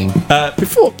the morning.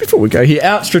 Before we go, he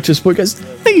outstretches forward and goes,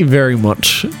 thank you very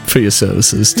much for your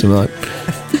services tonight.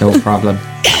 No problem.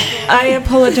 I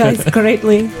apologize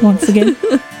greatly once again.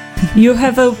 You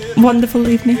have a wonderful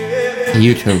evening.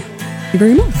 You too. Thank you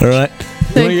very much. All right.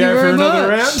 Thank you very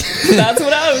much. That's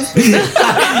what I was thinking.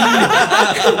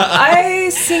 I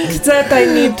think that I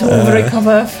need to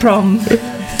recover from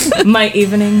my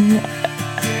evening.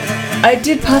 I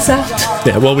did pass out.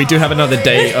 Yeah, well, we do have another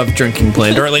day of drinking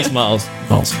planned, or at least Miles.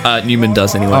 Newman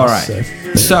does anyway. All right.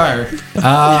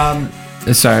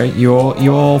 So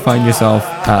you'll find yourself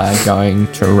going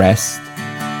to rest.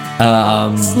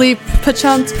 Sleep,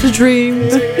 perchance, to dream.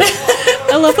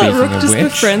 I love that Speaking Rook of just which-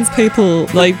 befriends people,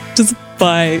 like, just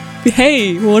by,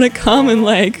 hey, wanna come and,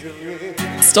 like,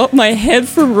 stop my head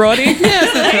from rotting?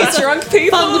 Hey, drunk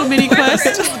people. Fun little mini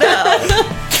quest.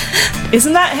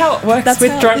 Isn't that how it works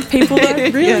with drunk people? Though?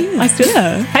 Really? Like,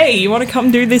 yeah. Hey, you want to come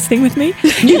do this thing with me?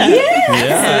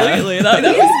 Absolutely. That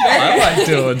was I like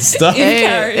doing stuff.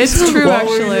 Yeah, it's true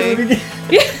actually.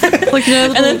 Like, you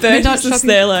know, and then Bertie's midnight just shopping.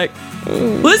 there like,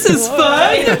 This is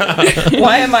fun.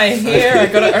 Why am I here? I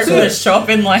gotta open a shop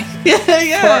in like.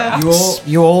 Yeah.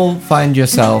 You all find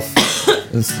yourself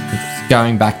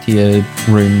going back to your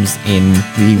rooms in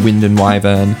the Wind and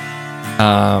Wyvern.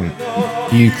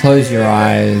 You close your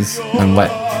eyes and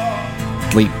let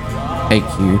sleep take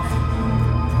you.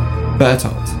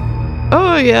 Bertolt.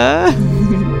 Oh yeah.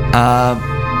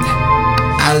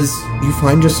 As you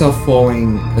find yourself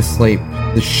falling asleep,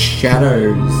 the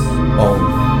shadows of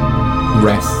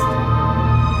rest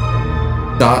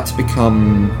start to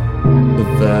become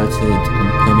perverted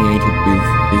and permeated with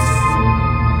this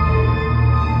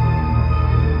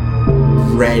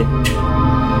red,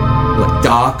 like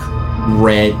dark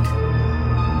red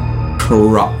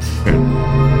corruption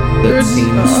that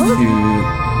seems to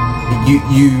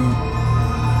you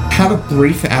have a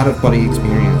brief out of body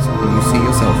experience and you see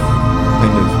yourself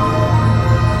kind of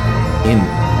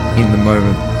in the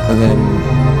moment and then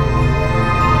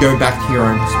go back to your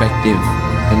own perspective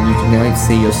and you can now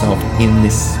see yourself in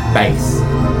this space,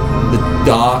 the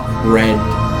dark red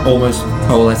almost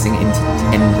coalescing into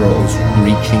tendrils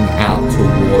reaching out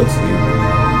towards you.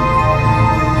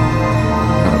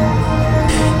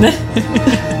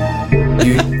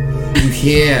 You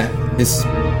hear this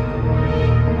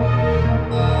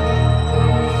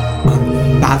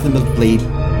unfathomably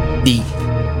deep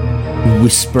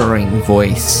whispering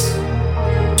voice.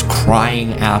 It's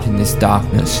crying out in this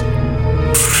darkness.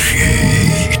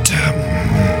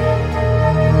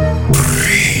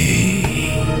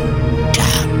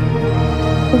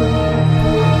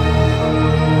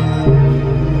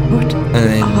 And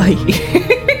then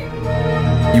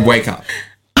you wake up.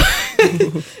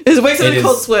 It wakes up in a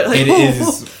cold sweat. Like, It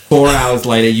is 4 hours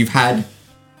later. You've had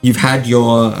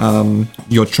your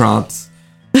trance.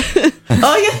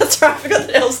 Oh yeah, that's right. I forgot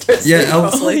that elves don't sleep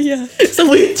elves- properly. yeah. It's a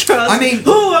weird trance. I mean,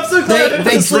 oh, I'm so glad I don't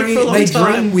They have to sleep for a long dream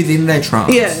time. within their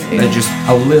trance. Yeah. They're just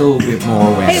a little bit more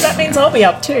aware. Hey, that means I'll be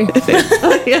up too.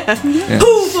 Yeah.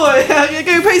 Oh boy, how you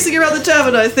go pacing around the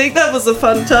tavern? I think that was a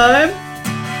fun time.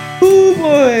 Oh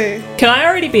boy. Can I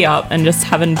already be up and just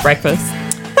having breakfast?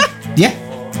 Yeah.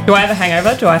 Do I have a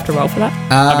hangover? Do I have to roll for that?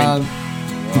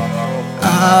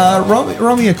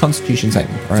 Roll me a Constitution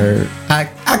saving throw.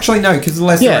 Actually, no, because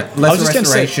less Yeah, I was just gonna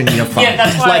say- restoration, you're fine. Yeah,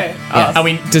 that's why. I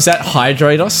mean, does that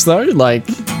hydrate us though? Like,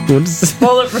 what is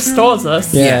Well, it restores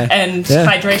us. Yeah. And Yeah,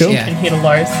 hydration cool. can hit a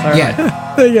low. So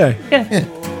Yeah. there you go. Yeah.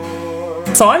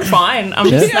 So I'm fine. I'm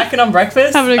just snacking on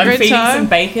breakfast. Having a I'm great feeding time. some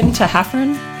bacon to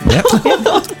Hafren.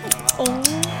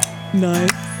 Nice.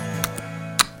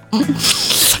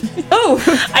 Oh,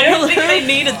 I don't think they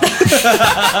needed that.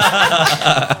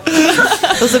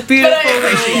 that was a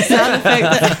beautiful sound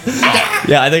effect.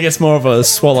 Yeah, I think it's more of a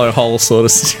swallow whole sort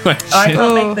of situation. I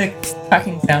can't make the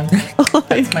cracking sound.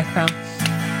 It's my crown.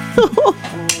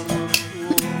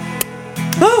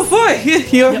 Oh boy,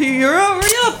 you're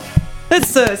already up.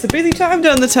 It's a busy time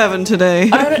down the tavern today.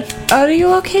 Are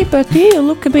you okay, Bertie? You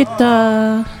look a bit,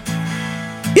 yeah,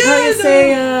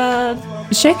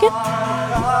 shaken?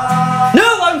 No,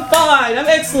 I'm fine. I'm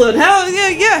excellent. How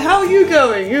are you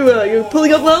going? You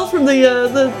pulling up well from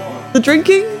the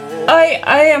drinking? I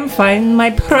am fine. My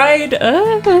pride,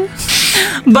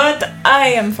 but I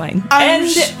am fine.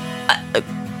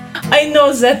 I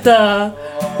know that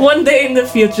one day in the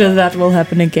future that will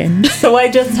happen again. So I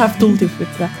just have to live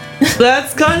with that.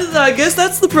 That's kind of, I guess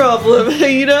that's the problem.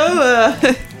 You know,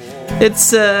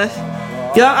 it's yeah.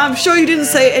 I'm sure you didn't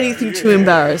say anything too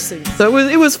embarrassing, so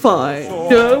it was fine. You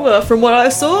know, from what I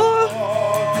saw,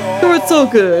 sure it's all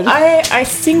good. I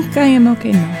think I am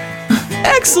okay now.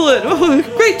 Excellent. Oh,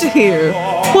 great to hear.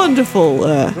 Wonderful.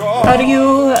 Are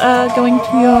you going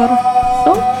to your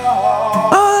store?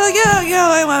 Yeah.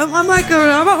 I might go.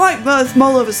 I might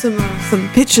mull over some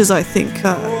pictures. I think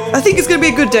it's gonna be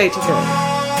a good day today.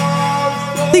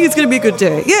 I think it's gonna be a good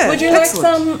day. Yeah. Would you excellent.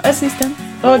 like some assistance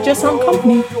or just some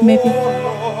company, maybe?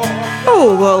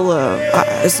 Oh well,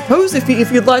 I suppose if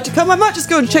you'd like to come, I might just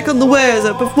go and check on the wares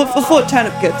before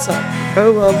Tanip gets up.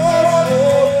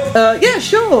 Yeah,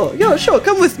 sure.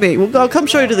 Come with me. I'll come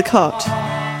show you to the cart.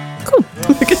 Cool.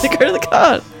 We're gonna go to the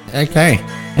cart. Okay.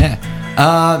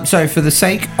 Yeah. So for the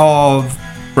sake of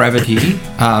brevity,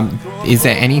 is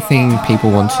there anything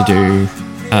people want to do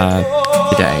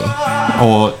today,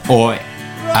 or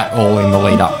at all in the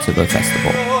lead up to the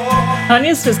festival?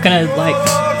 Anya's just gonna like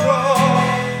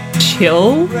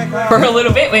chill for a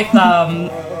little bit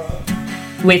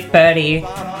with Bertie.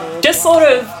 just sort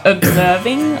of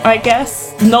observing, I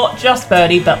guess. Not just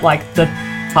Birdie, but like the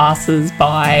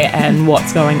passers-by and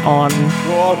what's going on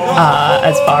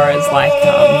as far as like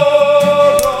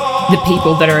the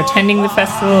people that are attending the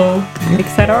festival,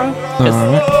 etc.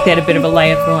 Just get a bit of a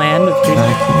lay of the land of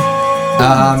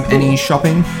who's Any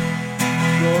shopping?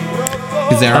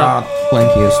 Because there are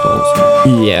plenty of stalls.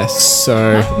 Yes,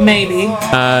 so maybe.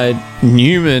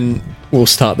 Newman will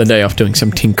start the day off doing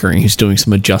some tinkering. He's doing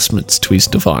some adjustments to his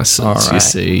devices, you right.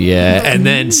 see, yeah. And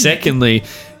then secondly,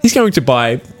 he's going to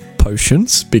buy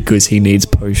potions because he needs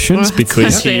potions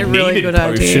because actually he a really needed good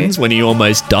idea. potions when he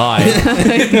almost died.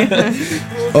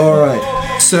 All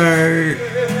right. So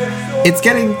it's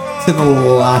getting to the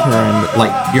latter end.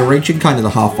 Like you're reaching kind of the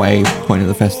halfway point of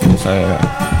the festival. So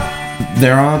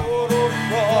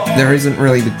there isn't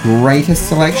really the greatest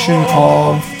selection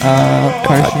of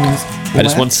potions. I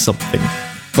just left, want something.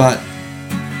 but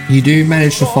you do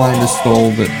manage to find a stall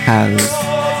that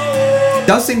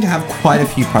does seem to have quite a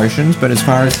few potions. But as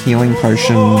far as healing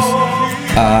potions,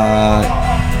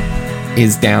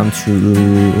 is down to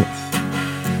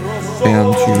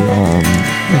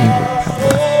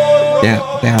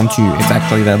it's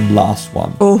actually the last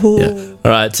one. Yeah.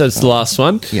 All right, so it's the last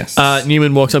one. Yes.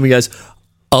 Newman walks up and goes,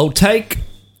 I'll take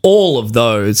all of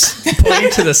those,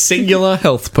 pointing to the singular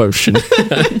health potion.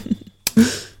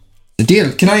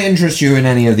 Deal. Can I interest you in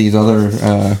any of these other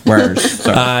wares?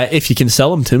 So If you can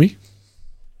sell them to me.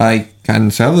 I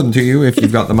can sell them to you if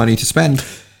you've got the money to spend.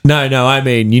 No, I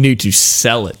mean, you need to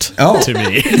sell it to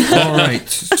me. All right.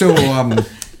 So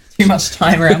Too much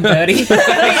time around Birdie. So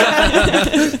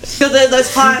there's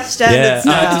those higher standards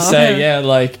I have to say,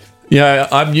 like, you know,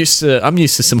 I'm used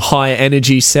to some high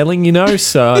energy selling, you know,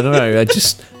 so I don't know,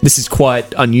 this is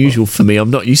quite unusual for me.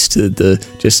 I'm not used to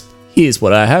just here's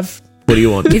what I have. What do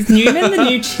you want? Is Newman the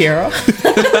new cheerer? all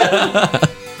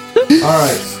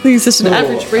right. I think he's just an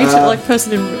average retail like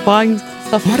person in buying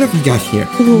stuff. What have we got here?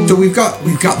 So we've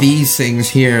got these things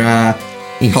here.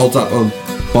 He holds up a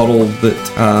bottle that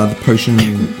the potion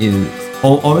is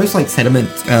almost like sediment,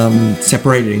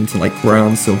 separated into like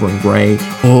brown, silver, and grey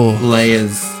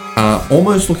layers,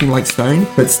 almost looking like stone,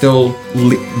 but still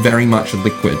very much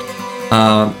liquid.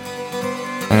 So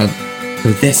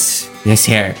this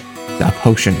here is a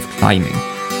potion of climbing.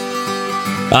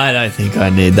 I don't think I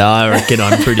need that. I reckon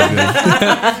I'm pretty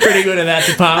good. Pretty good in that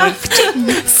department.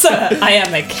 Sir, I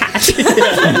am a cat.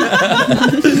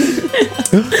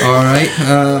 All right.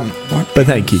 But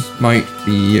thank you. Might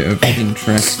be of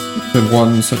interest to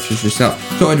one such as yourself.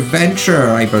 So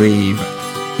adventure, I believe.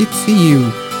 Did see you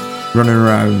running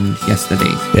around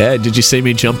yesterday. Yeah, did you see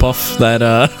me jump off that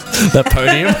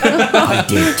podium? I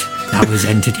did. That was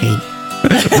entertaining.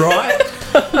 Right?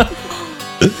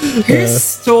 Whose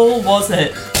stall was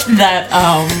it that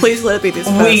Please let it be this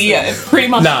person. we pretty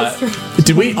much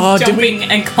Did we jumping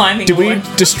and climbing? did we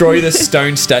destroy the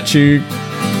stone statue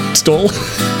stall?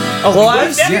 Well, I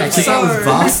was Yeah, because that was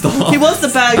Varstar. He was the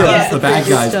bad guy. That's the bad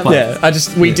guy's Stuff. plan.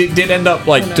 Yeah, we did end up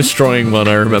like destroying one,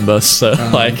 I remember. So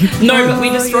like No, but we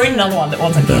destroyed another one that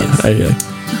wasn't his. okay.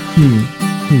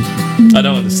 I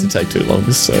don't want this to take too long,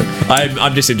 so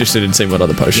I'm just interested in seeing what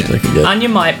other potions I can get. Anya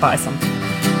might buy something.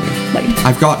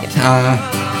 I've got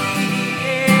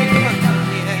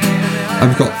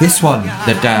this one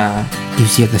that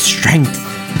Gives you the strength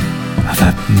of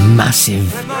a massive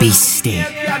beastie.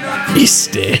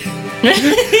 Beastie.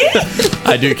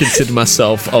 I do consider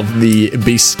myself of the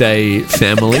Beastie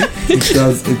family. it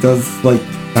does like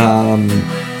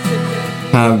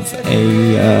have a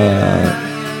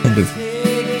kind of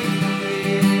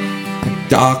a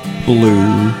dark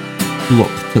blue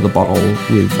look to the bottle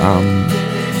with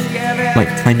like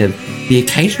kind of the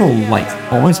occasional like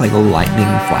almost like a lightning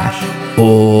flash.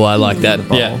 Oh, I like that.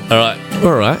 bottle. Yeah.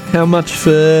 All right. How much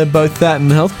for both that and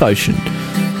health potion?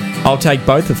 I'll take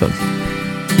both of them.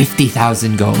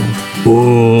 50,000 gold.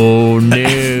 Oh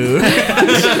no!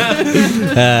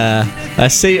 I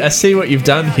see what you've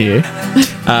done here.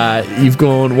 You've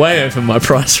gone way over my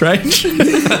price range.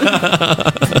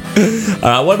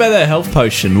 What about that health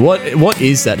potion? What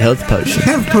is that health potion?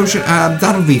 Health potion,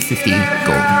 that'll be 50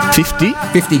 gold. 50?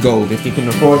 50 gold if you can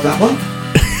afford that one.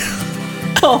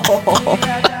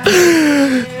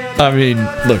 I mean,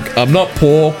 look, I'm not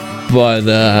poor, but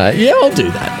yeah, I'll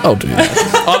do that.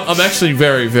 I'm actually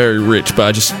very, very rich,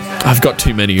 but I've got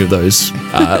too many of those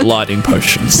lighting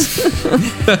potions.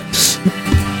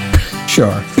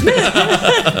 Sure.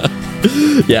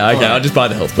 Yeah, okay, I'll just buy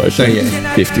the health potion. So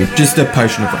yeah, 50. just a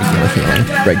potion of regular healing.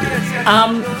 Regular.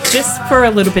 Just for a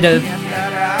little bit of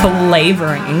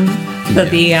flavouring for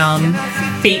the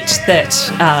feat that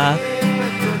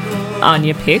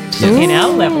Anya picked in our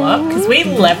level up because we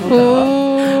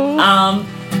leveled up.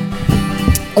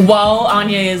 While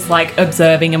Anya is like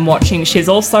observing and watching, she's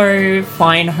also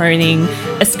fine honing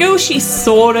a skill she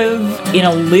sort of, in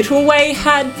a little way,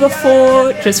 had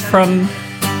before, just from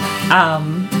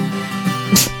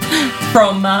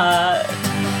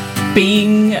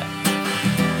being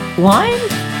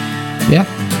blind. Yeah.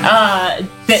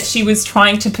 That she was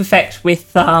trying to perfect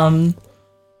with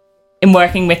in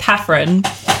working with Hafren,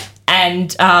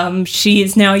 and she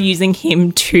is now using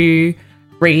him to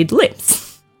read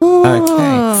lips.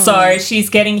 Okay. So she's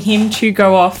getting him to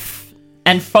go off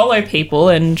and follow people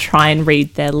and try and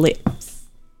read their lips.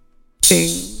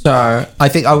 So I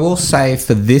think I will say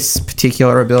for this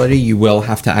particular ability, you will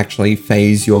have to actually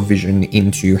phase your vision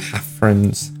into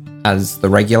Hafren's as the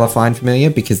regular Find Familiar,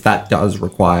 because that does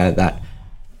require that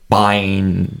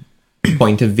fine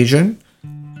point of vision.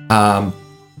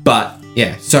 But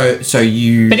yeah, so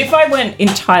you. But if I went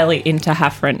entirely into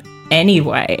Hafren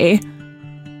anyway,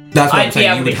 That's what I'm I'd be saying.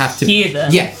 able You would to have to hear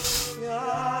them. Yeah.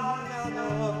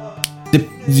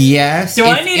 Yes. Do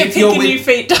I need to pick you're a new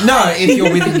feat? No, if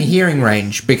you're within hearing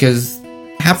range, because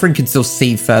Hafren can still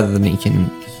see further than he can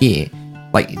hear,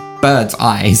 like bird's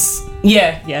eyes.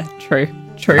 Yeah, true.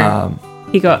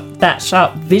 He got that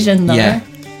sharp vision though. Yeah.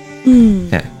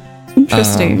 Yeah.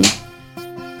 Interesting.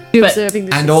 You're but- observing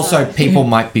this And as also, such. people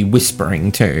might be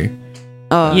whispering too.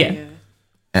 Oh, Yeah.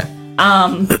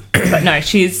 But no,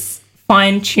 she's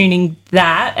fine-tuning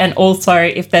that, and also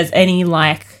if there's any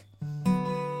like,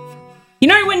 you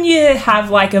know, when you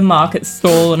have like a market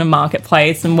stall in a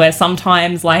marketplace, and where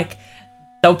sometimes like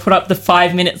they'll put up the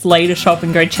 5 minutes later shop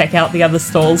and go check out the other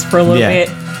stalls for a little Yeah. bit.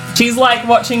 She's like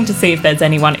watching to see if there's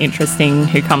anyone interesting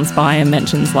who comes by and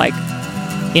mentions like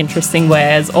interesting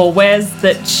wares or wares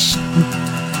that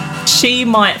she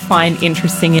might find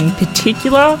interesting in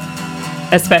particular,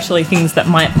 especially things that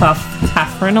might buff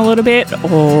Hafren a little bit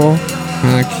or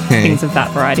Okay. things of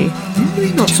that variety.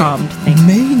 Maybe not Charmed thing.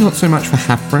 Maybe not so much for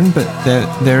Hafren, but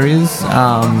there is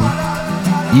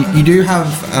you do have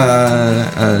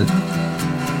a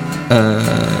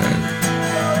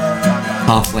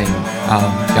halfling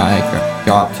guy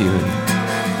go up to you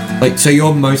and, like, so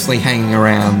you're mostly hanging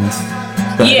around.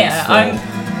 Yeah,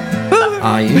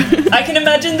 Are you? I can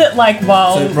imagine that like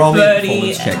while So roll me a Birdie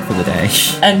performance check for the day.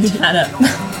 and Hannah.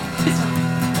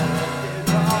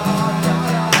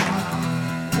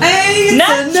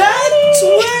 Nat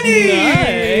 20!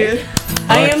 No.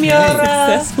 I am your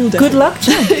Successful day. good luck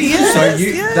charm. Yes, So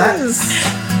you yes. that's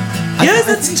Yes,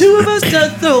 that's two of us.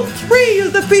 No, three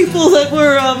of the people that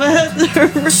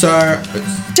were so.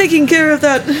 taking care of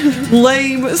that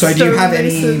lame So do you have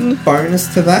any stonemason. bonus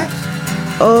to that?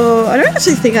 Oh, I don't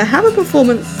actually think I have a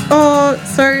performance. Oh,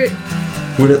 so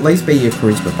Would at least be your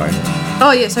charisma bonus.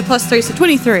 Oh, yeah, so plus 3, so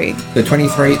 23. The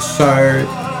 23. So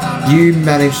you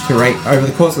managed to rate over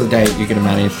the course of the day. You're going to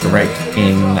manage to rate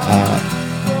in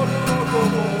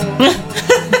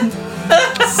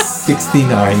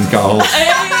 69 gold.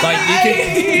 Like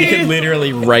you could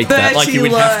literally rake that. Like you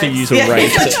would have to use a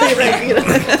rake.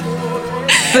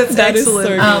 That's That is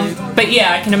excellent. so But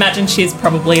yeah, I can imagine she's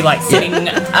probably like sitting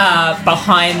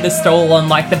behind the stall on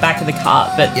like the back of the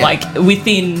cart, but Yeah. like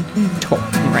within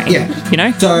talking range. Yeah. You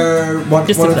know? So one of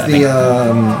Just the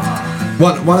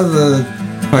one of the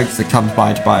folks that comes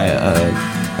by to buy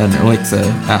an elixir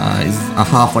is a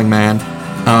halfling man.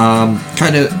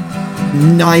 Kind of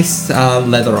nice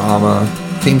leather armor.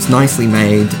 Seems nicely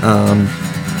made.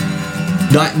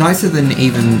 Nicer than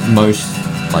even most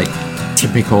like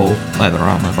typical leather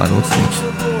armor by the looks of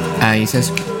things. He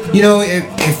says, "You know,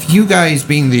 if you guys,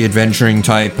 being the adventuring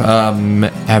type,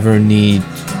 ever need,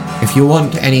 if you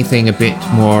want anything a bit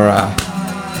more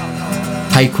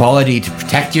high quality to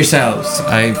protect yourselves,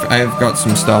 I've got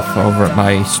some stuff over at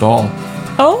my stall."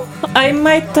 Oh, I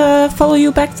might follow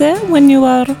you back there when you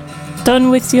are done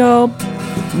with your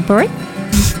break.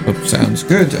 Oh, sounds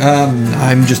good.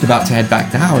 I'm just about to head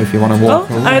back now. If you want to walk.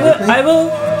 Oh, along I with me. will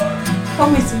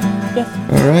come with you. Yes.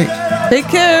 All right. Take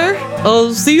care.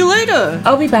 I'll see you later.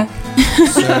 I'll be back.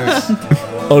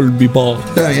 I'll be back.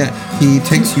 So yeah, he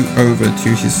takes you over to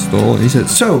his stall and he says,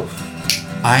 "So,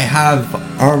 I have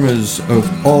armors of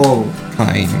all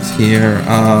kinds here.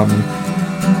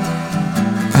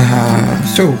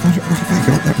 So what have I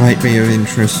got that might be of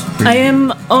interest? I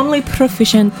am only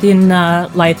proficient in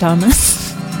light armors.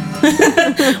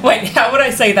 Wait, how would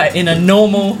I say that in a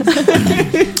normal...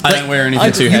 I don't wear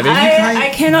anything too heavy. I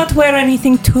cannot wear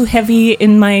anything too heavy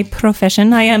in my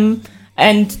profession. I am,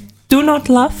 and do not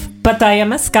laugh, but I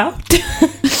am a scout.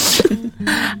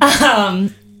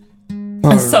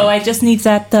 So I just need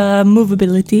that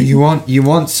movability. You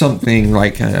want something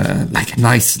like a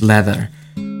nice leather,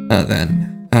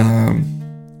 then.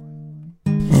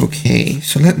 Okay,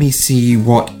 so let me see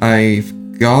what I've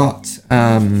got.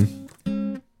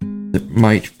 That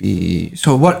might be.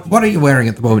 So what are you wearing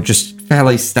at the moment? Just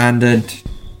fairly standard,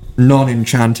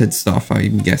 non-enchanted stuff,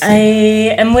 I'm guessing.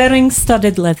 I am wearing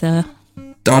studded leather,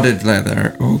 Studded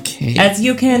leather. Okay. as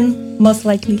you can most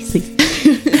likely see.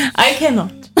 I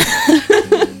cannot.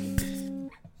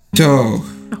 So,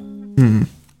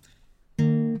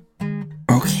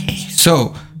 Okay,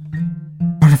 so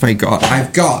what have I got?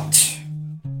 I've got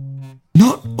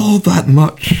not all that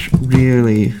much,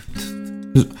 really.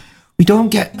 I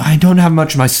don't have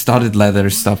much of my studded leather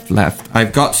stuff left.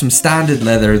 I've got some standard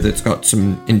leather that's got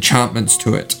some enchantments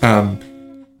to it. So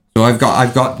I've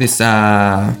got this.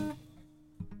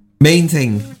 Main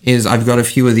thing is I've got a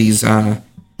few of these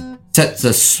sets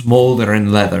of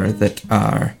smoldering leather that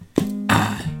are.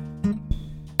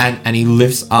 And he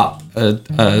lifts up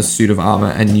a suit of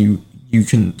armor, and you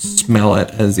can smell it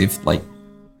as if like,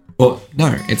 well,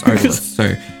 no, it's odorless.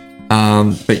 So,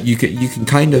 but you can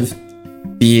kind of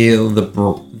feel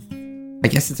I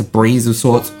guess it's a breeze of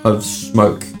sorts of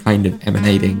smoke kind of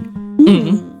emanating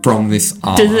from this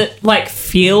armor. Does it like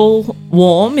feel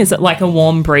warm? Is it like a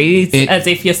warm breeze, as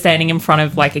if you're standing in front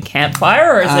of like a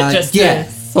campfire, or is it just a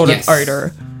sort of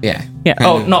odor? Yeah. Yeah.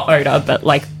 Oh, not odor, but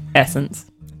like essence.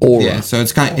 Aura. Yeah, so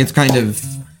it's kind of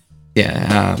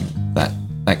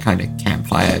that kind of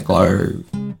campfire glow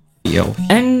feel.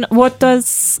 And what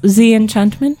does the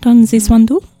enchantment on this one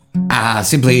do?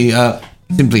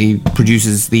 Simply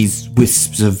produces these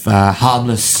wisps of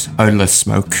harmless, odorless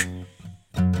smoke.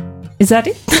 Is that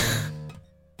it?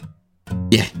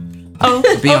 Yeah. Oh,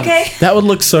 okay. That would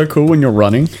look so cool when you're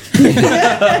running.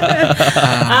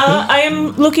 I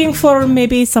am looking for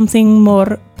maybe something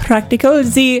more practical.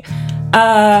 The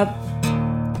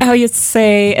how you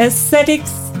say,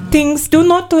 aesthetics things do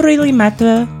not really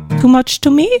matter too much to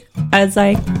me, as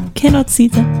I cannot see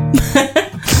them.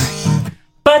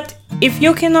 But if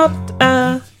you cannot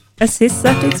assist,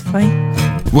 that is fine.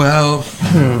 Well,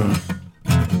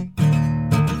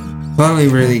 only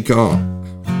really got.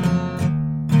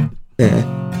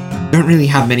 Don't really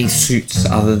have many suits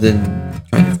other than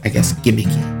kind of, I guess,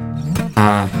 gimmicky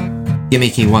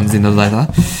ones in the leather.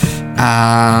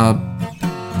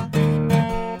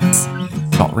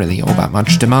 Not really all that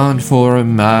much demand for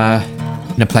them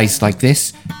in a place like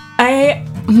this.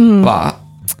 But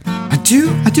I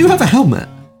do have a helmet.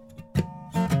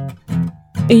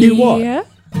 You what? Yeah.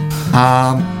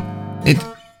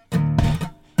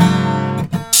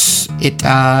 It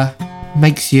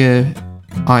makes your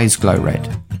eyes glow red.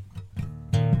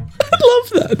 I love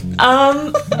that.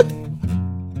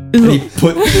 And he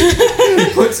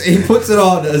puts it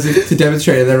on as if to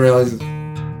demonstrate, and then realizes,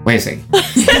 wait a second.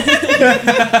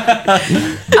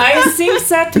 I think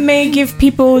that may give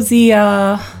people the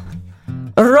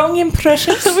wrong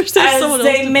impression, as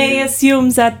they may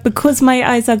assume that because my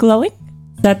eyes are glowing,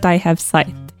 that I have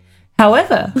sight.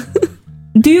 However,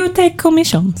 do you take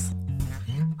commissions?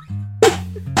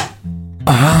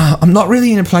 I'm not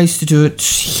really in a place to do it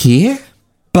here,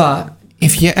 but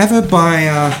if you're ever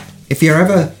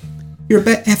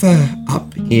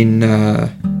up in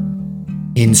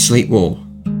Sleepwall,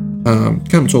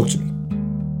 come talk to me.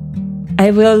 I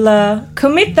will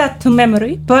commit that to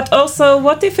memory, but also,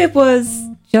 what if it was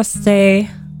just a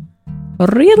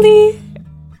really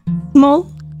small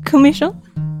commission?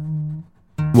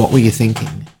 What were you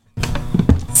thinking?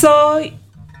 So,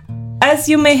 as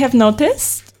you may have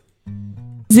noticed,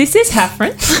 this is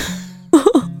Hafren.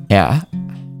 Yeah.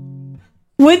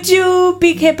 Would you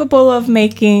be capable of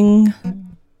making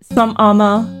some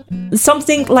armor,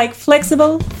 something like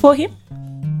flexible for him?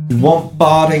 You want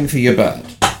barding for your bird?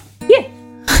 Yeah.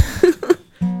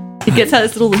 He gets out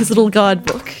his little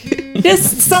guidebook.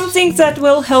 Just something that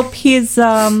will help his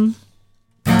armor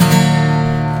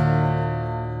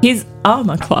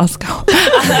class go.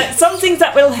 Something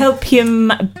that will help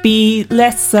him be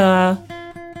less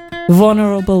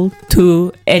vulnerable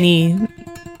to any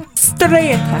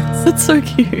stray attacks. That's so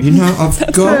cute. You know,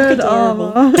 I've got.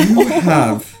 armor. You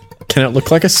have. Can it look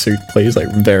like a suit, please? Like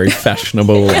very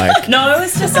fashionable, like. No, I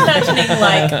was just imagining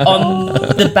like on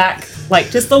the back, like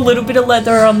just a little bit of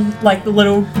leather on like the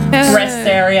little breast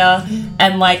area,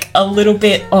 and like a little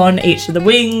bit on each of the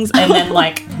wings, and then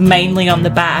like mainly on the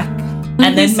back.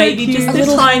 And then maybe just a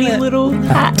tiny little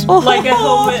hat, like a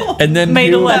helmet. And then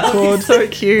made of he'll leather. record So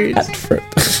cute. hat for it.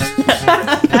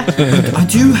 I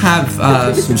do have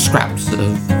some scraps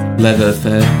of leather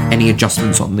for any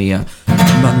adjustments on the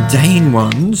mundane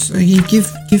ones. You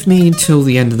give me until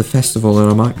the end of the festival, and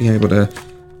I might be able to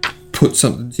put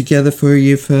something together for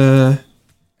you for.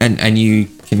 And you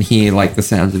can hear like the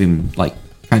sounds of him like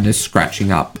kind of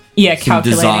scratching up some calculating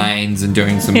designs and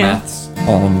doing some maths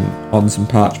on some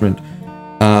parchment.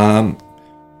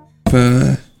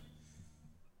 For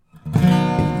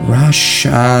Rush,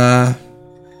 about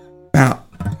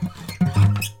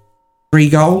 3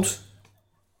 gold.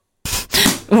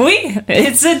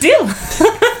 It's a deal.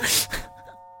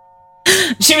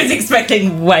 She was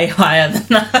expecting way higher than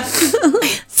that.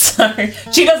 So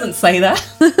she doesn't say that.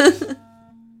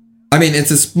 I mean,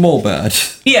 it's a small bird.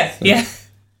 Yeah.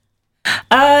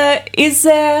 Is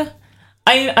there...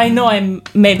 I know I'm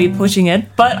maybe pushing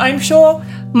it, but I'm sure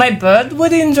my bird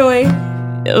would enjoy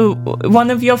one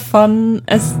of your fun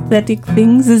aesthetic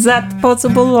things. Is that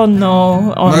possible or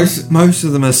no? Most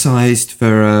of them are sized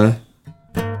for.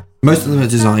 Most of them are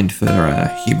designed for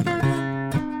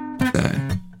humanoid. So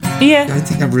Yeah. I don't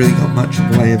think I've really got much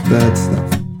in the way of bird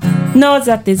stuff. No,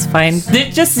 that is fine.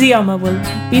 Just the armor will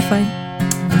be fine.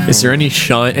 Is there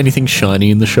anything shiny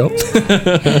in the shop?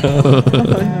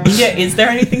 Yeah, is there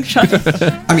anything shiny?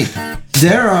 I mean,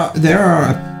 there are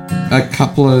a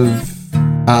couple of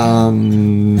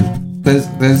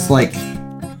there's like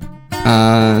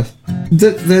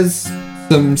there's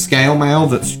some scale mail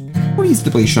that's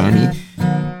reasonably shiny,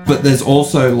 but there's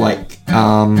also like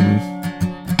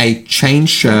a chain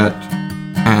shirt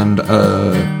and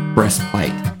a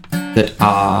breastplate that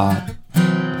are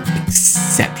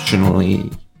exceptionally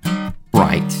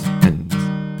bright and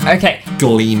Okay.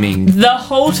 gleaming. The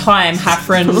whole time,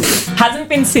 Hafren hasn't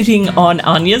been sitting on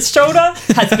Anya's shoulder,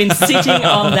 has been sitting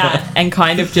on that and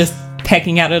kind of just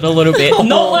pecking at it a little bit.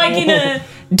 Not like in a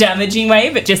damaging way,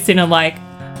 but just in a like,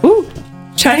 ooh,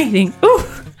 shiny thing. Ooh.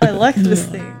 I like this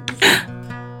thing.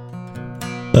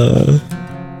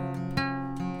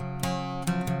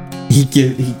 He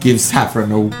gives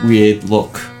Hafren a weird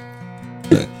look.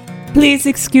 Please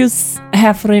excuse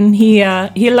Hafren.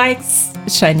 He likes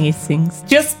shiny things.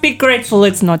 Just be grateful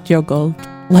it's not your gold.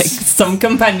 Like some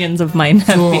companions of mine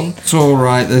have been. It's all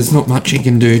right. There's not much he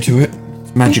can do to it.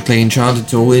 It's magically enchanted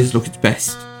to always look its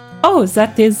best. Oh,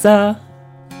 that is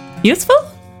useful,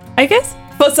 I guess,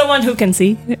 for someone who can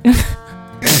see.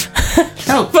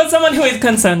 For someone who is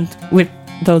concerned with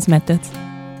those methods.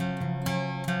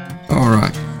 All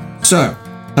right. So,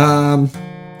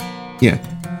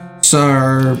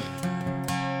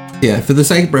 for the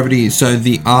sake of brevity, so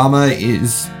the armor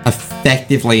is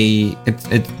effectively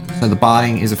so the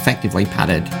barding is effectively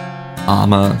padded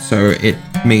armor, so it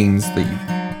means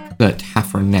that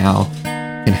Hafren now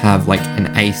can have like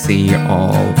an AC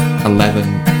of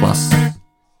 11 plus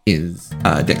his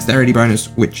dexterity bonus,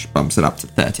 which bumps it up to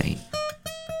 13.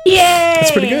 Yay!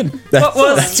 That's pretty good. What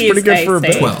was That's his pretty good for a AC?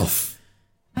 bird. 12.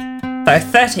 So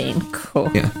 13. Cool.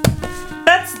 Yeah.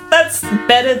 That's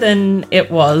better than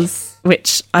it was,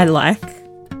 which I like.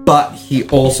 But he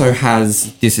also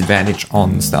has disadvantage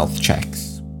on stealth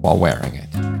checks while wearing it.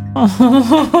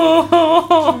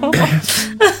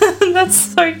 That's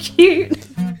so cute.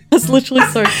 That's literally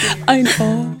so cute. I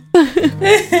know.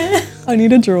 I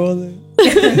need to draw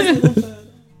this.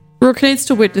 Rook needs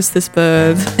to witness this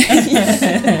bird. Wait, do you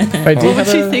What would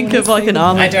have you think of like an I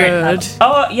armored don't bird? have.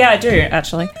 Oh, yeah, I do,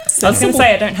 actually. I was going to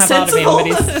say I don't have art of him, but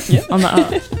he's on the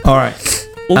art. All right.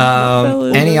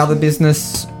 Any other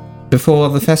business before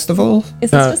the festival? Is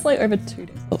this just like over 2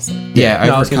 days? Also? Yeah,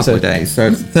 No, I over was a gonna couple of say- days. So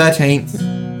it's 13th,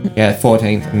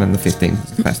 14th, and then the 15th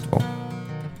is the festival.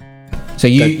 So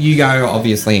you go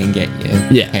obviously and get your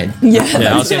head. Yeah.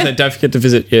 Yeah, I was going to say, don't forget to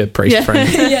visit your priest Yeah. friend.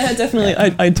 Yeah, definitely.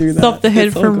 I do that. Stop the head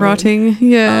It's all from good. rotting.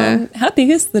 Yeah. How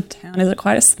big is the town? Is it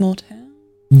quite a small town?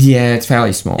 Yeah, it's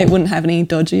fairly small. It wouldn't have any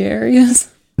dodgy areas.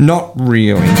 Not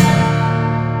really.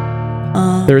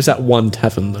 There is that one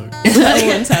tavern, though. That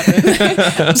one's happened.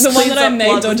 The one that I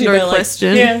made dodgy no by like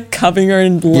question. covering her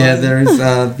in blood. Yeah, there is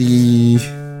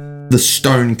the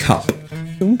stone cup.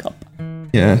 Cup.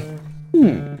 Yeah.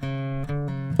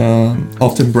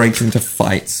 Often breaks into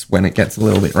fights when it gets a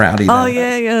little bit rowdy. Oh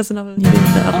there. yeah, there's another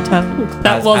tavern.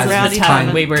 That was the Rowdy town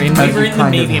Town. we were in. As We were you in the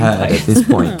kind of medium heard place. at this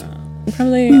point.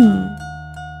 Probably.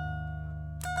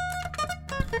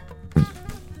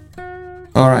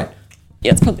 All right.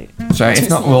 Yeah, it's probably. So if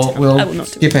not, small town. I will we'll not do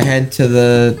skip ahead to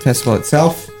the festival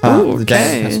itself. The day of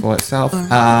okay. the festival itself.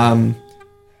 I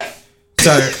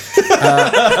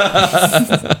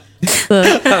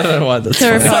don't know why that's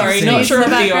funny. Sorry, not sure if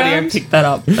the audio background. picked that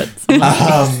up, but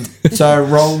So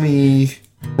roll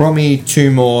me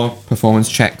 2 more performance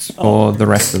checks for the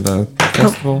rest of the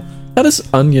festival. How does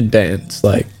Anya dance?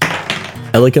 Like,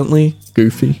 elegantly?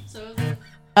 Goofy?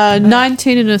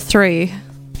 19 and a 3.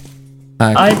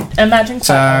 I imagine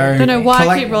So, Don't know why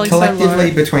I keep rolling so low.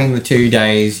 collectively between the 2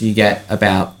 days, you get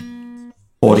about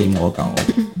 40 more gold.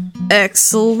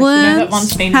 Excellent. that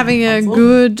one's been Having a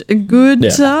puzzled. good Yeah.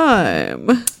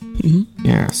 time.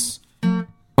 Yes.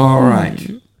 All right.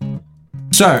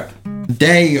 So,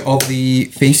 day of the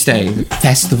feast day,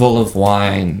 Festival of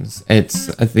Wines. It's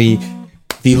the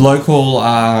local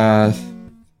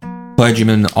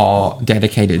clergymen are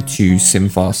dedicated to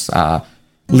Symphos,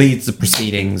 leads the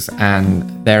proceedings,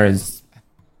 and there is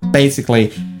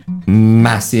basically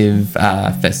massive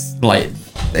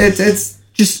it's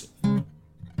just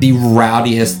the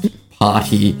rowdiest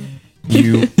party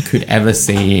you could ever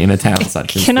see in a town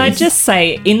such as Can this. I just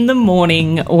say, in the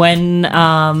morning when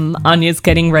Anya's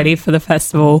getting ready for the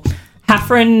festival,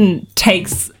 Hafren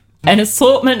takes an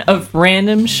assortment of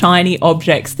random shiny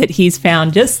objects that he's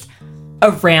found just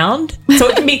around. So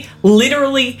it can be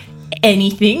literally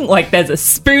anything. Like there's a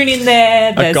spoon in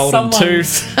there. There's A golden someone-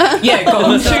 tooth. Yeah,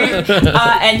 golden tooth.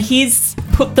 And he's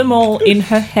put them all in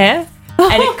her hair.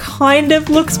 And it kind of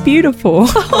looks beautiful. A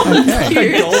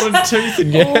golden tooth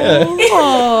in your hair.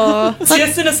 Oh, It's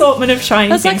just an assortment of shiny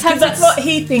That's like things because that's Hafren's- what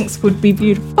he thinks would be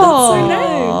beautiful.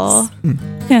 oh.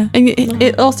 Yeah. And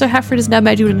it also, Hafred has now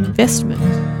made you an investment.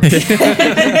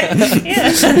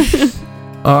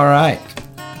 All right.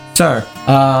 So,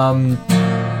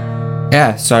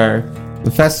 so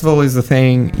the festival is the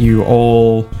thing. You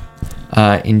all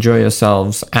enjoy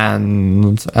yourselves,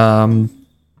 and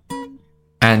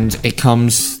it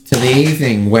comes to the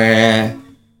evening where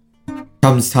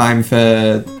comes time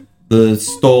for the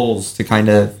stalls to kind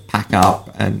of pack up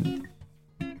and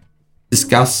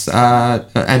discuss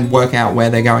and work out where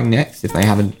they're going next if they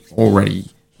haven't already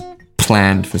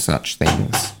planned for such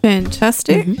things.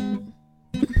 Fantastic.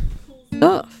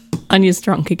 Stuff. Anya's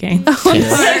drunk again.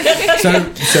 So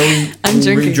we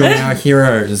drinking. rejoin our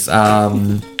heroes at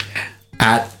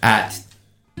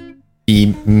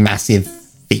the massive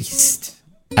feast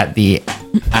at the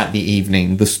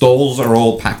evening. The stalls are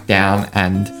all packed down,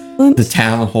 and the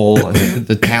town hall,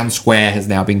 the town square, has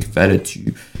now been converted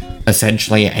to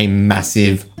essentially a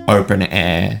massive open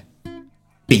air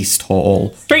feast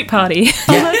hall. Street party.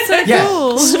 That's so Yeah.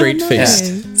 cool. Street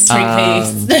feast. Street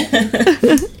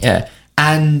feast. Yeah.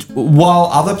 And while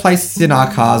other places in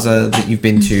Arkaza that you've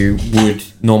been to would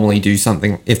normally do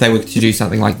something, if they were to do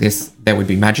something like this, there would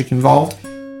be magic involved.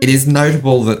 It is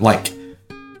notable that like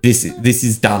this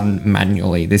is done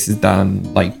manually. This is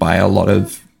done like by a lot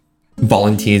of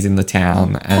volunteers in the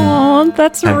town and Oh,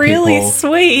 that's And really people-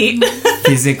 sweet.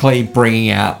 physically bringing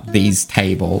out these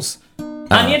tables.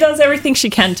 Anya does everything she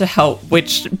can to help,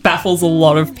 which baffles a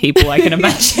lot of people, I can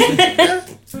imagine.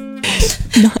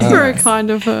 Very kind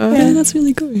of her. Yeah, that's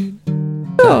really good.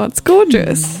 Oh, it's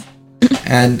gorgeous.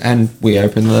 And we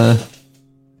open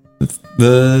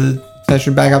the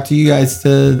session back up to you guys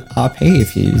to RP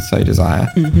if you so desire.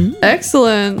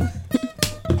 Excellent.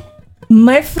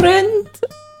 My friend,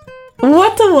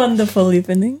 what a wonderful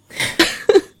evening.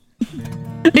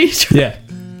 Yeah.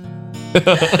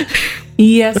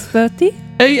 Yes, Bertie?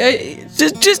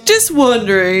 Just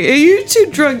wondering, are you two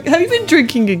drunk? Have you been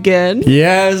drinking again?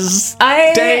 Yes.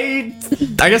 I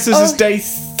guess this is day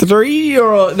 3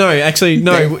 or no? Actually,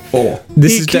 no. 4.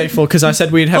 This is day 4 because I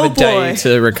said we'd have Oh, a day boy.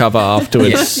 to recover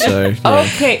afterwards. So yeah.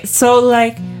 Okay, so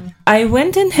like I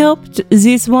went and helped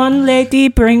this one lady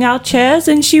bring out chairs,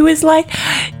 and she was like,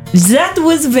 "That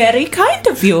was very kind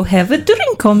of you. Have a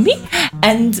drink on me."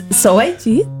 And so I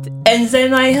did. And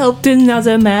then I helped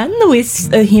another man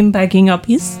with him packing up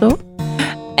his stuff.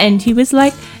 And he was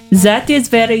like, "That is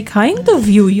very kind of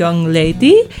you, young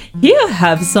lady. Here,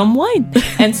 have some wine."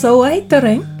 And so I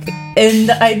drank, and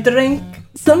I drank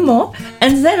some more,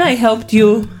 and then I helped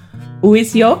you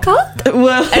with your cart.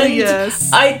 Well, And yes.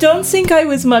 I don't think I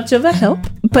was much of a help,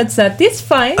 but that is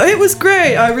fine. It was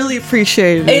great. I really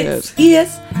appreciated It's, it.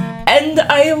 yes, and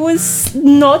I was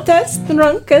not as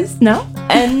drunk as now,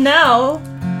 and now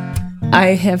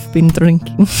I have been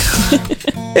drinking.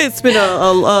 It's been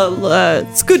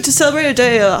it's good to celebrate a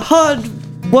day, a hard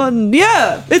one.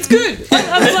 Yeah, it's good.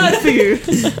 I'm glad for you.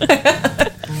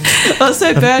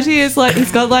 Also, Bertie is like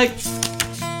he's got like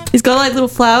little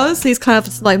flowers. He's kind of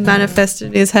just, like manifested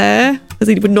in his hair because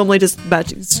he would normally just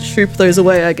magic shoop those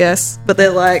away, I guess. But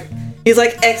they're like he's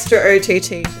like extra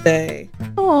OTT today.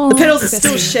 The petals are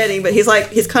still shedding, but he's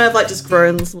kind of like just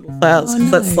grown these little flowers.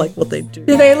 'Cause that's like what they do.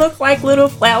 Do they look like little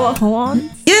flower horns?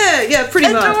 Yeah,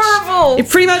 pretty much. Adorable. He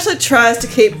pretty much like tries to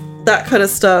keep that kind of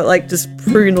stuff, like just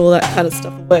prune all that kind of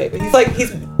stuff away. But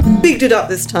he's bigged it up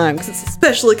this time because it's a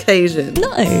special occasion.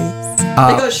 Nice. They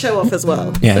got to show off as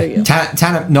well. Yeah. So, yeah.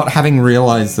 Tana, not having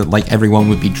realized that like everyone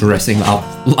would be dressing up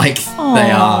like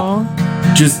they are,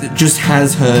 just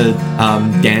has her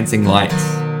dancing lights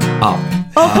up,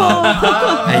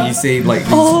 and you see like these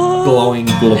glowing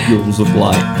globules of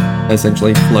light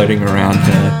essentially floating around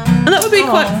her. And that would be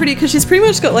quite pretty because she's pretty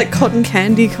much got like cotton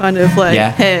candy kind of like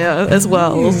hair as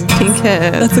well, pink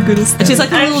hair. That's a good aesthetic. And she's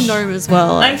like a little gnome as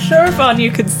well. I'm sure if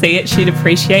Anya could see it, she'd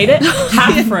appreciate it.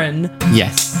 Hafren.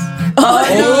 Yes.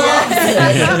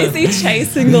 Is he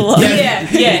chasing the light?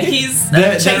 Yeah, he's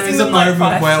There chasing is the a light moment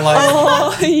five. where like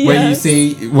Oh, yes.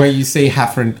 where you see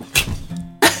Hafren.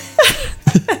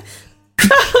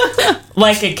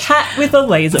 Like a cat with a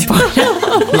laser pointer.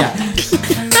 Yeah.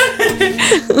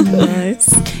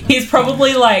 Nice. He's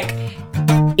probably like,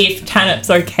 if Tanip's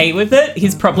okay with it,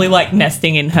 he's probably like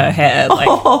nesting in her hair, like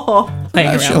playing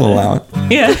around. She'll allow it.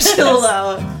 Yeah. She'll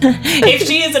allow it. If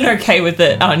she isn't okay with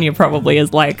it, Anya probably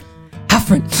is like,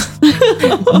 Hafren.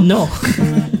 No.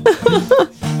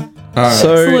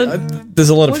 So there's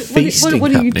a lot of What- what- feasting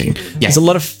what are you happening. doing? There's a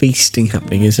lot of feasting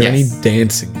happening. Is there Yes. any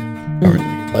dancing currently?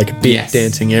 Like a big Yes.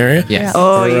 dancing area? Yes.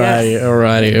 Oh, yes.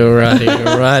 Alrighty.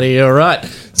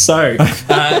 So,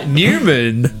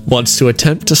 Newman wants to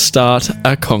attempt to start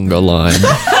a conga line.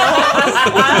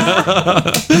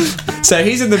 So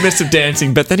he's in the midst of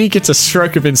dancing, but then he gets a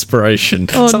stroke of inspiration.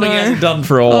 Oh, Something no. he hasn't done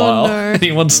for a while, no. and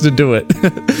he wants to do it.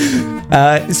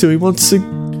 So he wants to.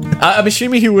 I'm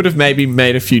assuming he would have maybe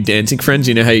made a few dancing friends.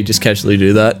 You know how you just casually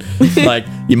do that? Like,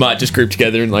 you might just group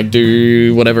together and, like,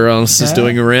 do whatever else is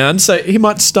doing around. So he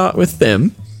might start with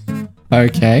them.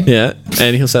 Okay. Yeah.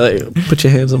 And he'll say, like, put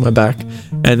your hands on my back.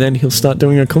 And then he'll start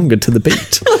doing a conga to the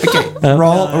beat. Okay.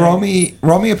 Roll me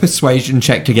a persuasion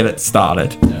check to get it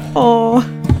started.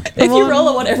 If you roll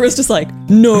a one, everyone's just like,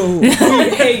 no, we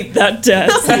hate that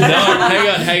dance. No,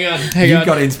 hang on. You've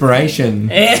got inspiration.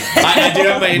 I do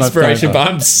have my inspiration, but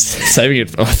I'm saving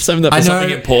it. I'm saving that for I know.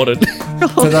 something important.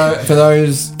 For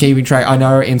those keeping track, I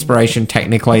know inspiration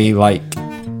technically like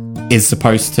is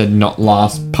supposed to not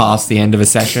last past the end of a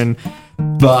session,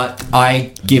 but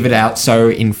I give it out so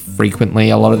infrequently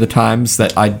a lot of the times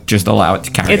that I just allow it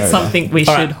to carry It's over. something we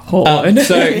should hoard.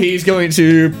 So he's going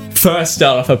to first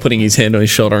start off by putting his hand on his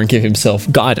shoulder and give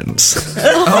himself guidance.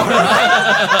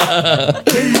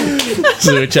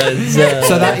 So which is,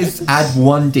 So that is add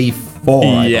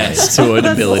 1d4. I yes, to an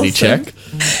ability check.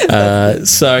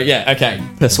 So yeah, okay,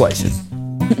 persuasion.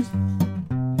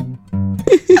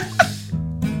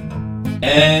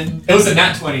 And it was a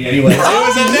nat 20 anyway. It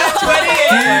was a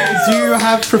nat 20 Do you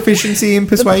have proficiency in The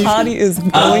persuasion? party is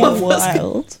going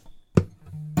wild.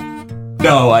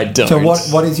 No, I don't. So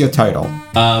what is your total?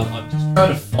 I'm just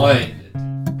trying to find it.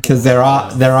 Because there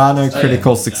are no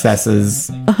critical successes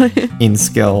in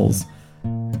skills,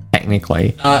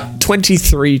 technically.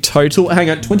 23 total. Hang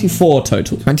on, 24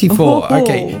 total. 24.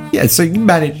 Okay. Yeah. So you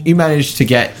managed to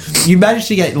get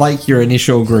like your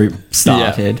initial group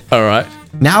started. Yeah. All right.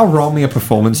 Now roll me a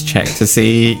performance check to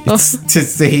see like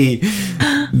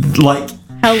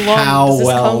How long does this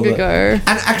well conga go? And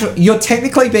actually, you're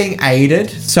technically being aided,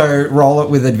 so roll it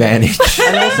with advantage.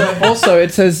 And also,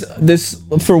 it says this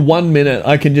for 1 minute.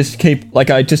 I can just keep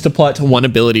I just apply it to one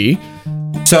ability.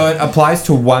 So it applies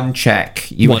to one check.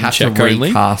 You would One have check to only.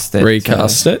 recast it.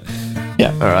 Recast it.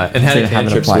 Yeah. All right. And how So do you have it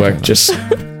cantrips applied to work? them. Just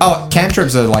Oh,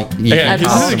 cantrips are like you yeah, can this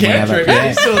cast is a them whenever. cantrip. Yeah.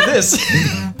 Yeah. Still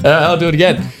this. I'll do it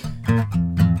again.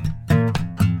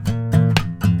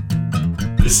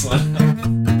 This one.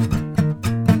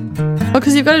 Oh,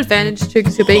 because you've got advantage too,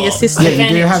 because you're being assisted. Yeah, you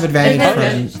do have advantage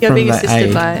Advantage. from, You're from being the assisted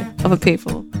aid. by other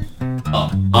people. Oh,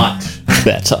 much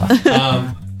better.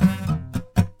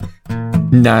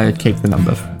 No, keep the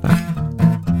number.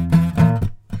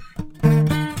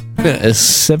 A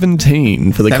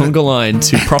 17 for the 7. conga line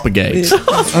to propagate.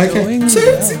 Okay, so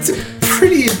it's a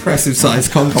pretty impressive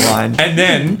sized conga line.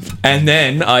 And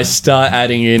then I start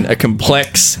adding in a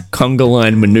complex conga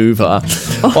line maneuver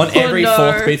on every no.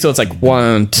 fourth beat. So it's like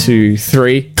 1, 2,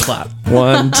 3, clap.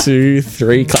 1, 2,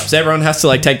 3, clap. So everyone has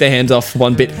to take their hands off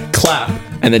one bit, clap,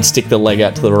 and then stick the leg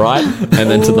out to the right and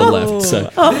then to the left. So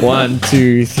 1,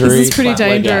 2, 3. This is pretty clap,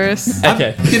 leg out. dangerous.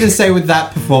 Okay. I'm gonna say with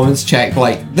that performance check,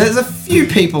 there's a few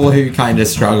people who kind of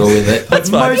struggle with it, but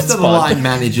fine, most that's of the fine. line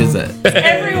manages it.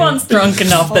 Everyone's drunk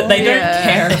enough that they don't Yeah.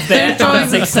 care if they're Enjoying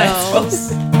unsuccessful.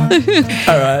 themselves.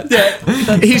 All right.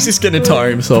 Yeah. He's just going to tire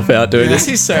himself out doing this.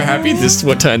 He's so happy this is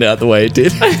what turned out the way it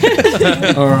did.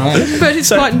 All right. But he's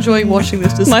quite enjoying watching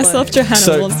this display. Myself, Johanna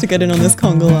So- wants to get in on this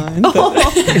conga line.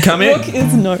 But Come in. Rook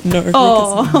is no. Rook is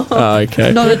Oh, Oh,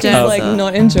 okay. not a just dancer. like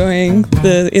not enjoying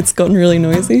the. It's gotten really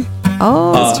noisy.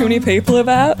 There's too many people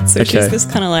about, so she's Okay.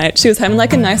 just kind of like, she was having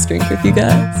like a nice drink with you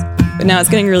guys, but now it's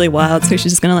getting really wild, so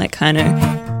she's just gonna like kind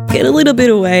of get a little bit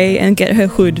away and get her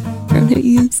hood from her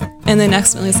ears, and then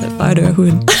accidentally set fire to her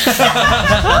hood. But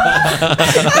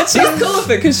she's cool with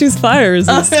it because she's fire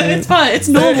resistant. It's fine. It's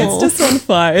So normal. it's just on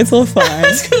fire. It's all fine.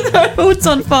 It's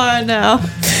on fire now.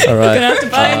 All right. Gonna have to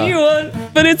buy a new one,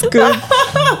 but it's good.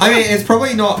 I mean, it's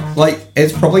probably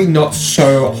not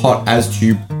so hot as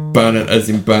to burn it as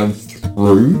in burn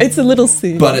through. It's a little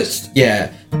sea. But it's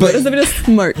But There's a bit of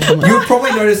smoke coming. you would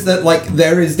probably notice that like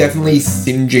there is definitely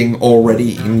singeing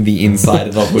already in the inside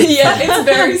of the hood. Yeah, it's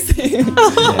very singed.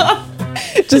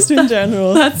 Just in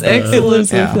general. That's It excellent.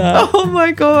 lives with that. Oh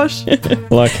my gosh.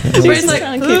 Like It's like,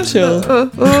 trying to keep chill.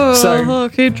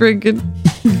 Keep drinking.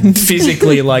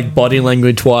 physically, like body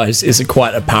language wise, is it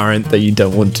quite apparent that you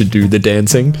don't want to do the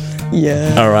dancing?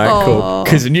 Yeah. All right, cool.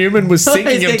 Because Newman was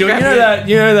thinking He's of doing, getting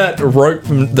you know that rope,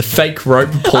 the fake rope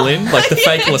pull in, like the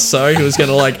fake lasso. He was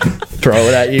gonna like throw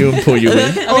it at you and pull you in.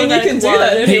 I mean, you can do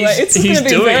that anyway. It's just he's gonna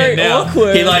be doing very it now.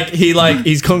 awkward. He's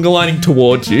conga lining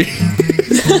towards you.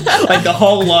 Like the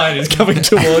whole line is coming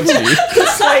towards you.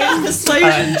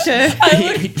 Persuasion check.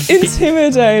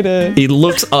 Intimidated. He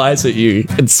looks eyes at you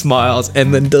and smiles,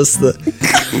 and then does the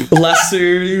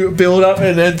lasso build up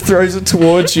and then throws it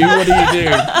towards you. What do you do?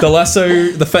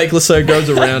 The fake lasso goes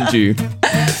around you,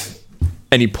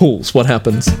 and he pulls. What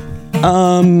happens?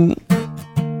 I'm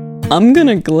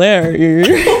gonna glare at you.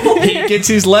 He gets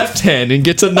his left hand and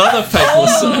gets another fake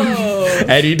lasso,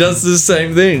 and he does the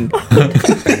same thing.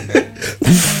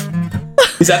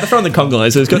 He's at the front of the conga line,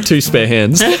 so he's got two spare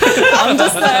hands. He I'm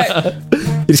just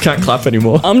like, just can't clap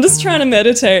anymore. I'm just trying to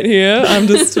meditate here. I'm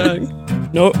just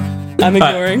nope. I'm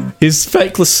ignoring. His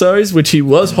fake lassos, which he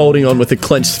was holding on with a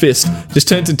clenched fist, just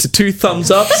turns into two thumbs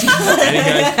ups, and he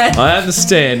goes, "I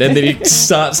understand," and then he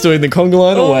starts doing the conga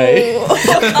line away.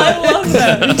 I love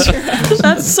that.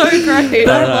 That's so great.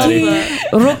 I love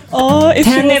that. Oh, if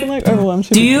she Turnip, wasn't like overwhelmed,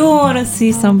 she'd Do be- you want to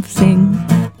see something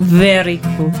very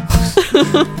cool?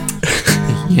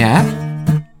 Yeah.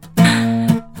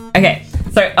 Okay,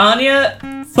 so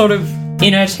Anya sort of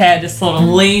in her chair just sort of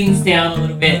leans down a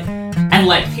little bit and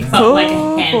like picks up like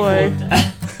a handful of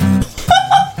dirt.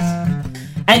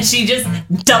 And she just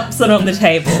dumps it on the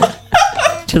table.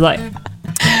 She's like,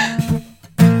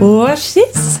 "What's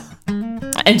this?"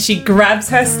 And she grabs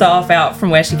her staff out from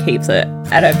where she keeps it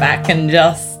at her back and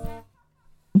just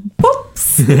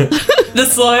whoops the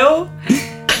soil.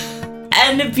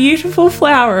 And a beautiful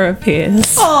flower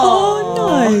appears. Oh,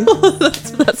 nice.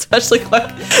 That's actually quite.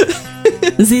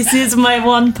 This is my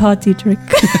one party trick.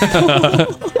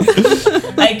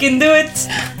 I can do it.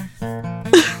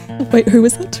 Wait, who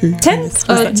was that to? Tense.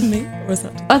 Was that to me? Or was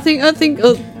that to I think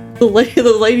the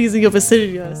ladies in your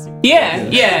vicinity. I assume.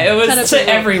 Yeah, it was Kind of to cool.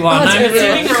 everyone. Oh, to I'm assuming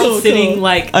everyone. we're all Cool, sitting cool.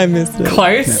 like I missed it.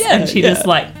 close, Yeah, and she yeah. just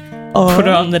like Oh, put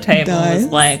it on the table and was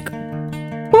nice. like,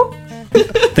 I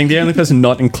think the only person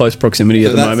not in close proximity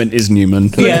at the that's- moment is Newman.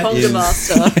 Yeah. Conga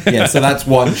master. Yeah, so that's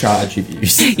one charge you've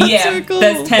used. yeah, so cool.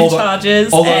 there's 10 Although-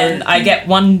 charges, although- and I get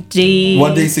 1d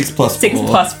 1d6 plus 6 4.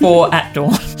 plus 4 at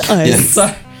dawn. Nice. Yes.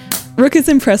 So Rook is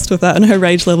impressed with that, and her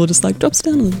rage level just like drops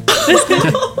down a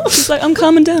little. She's like, I'm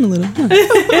calming down a little.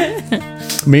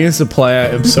 Nice. Me as a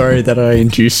player, I'm sorry that I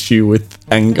induced you with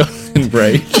anger and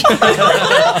rage.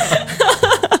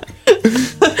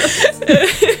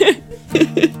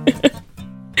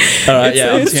 All right,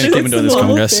 yeah, I'm just it's going to keep on doing this a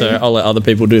normal conga, so thing. I'll let other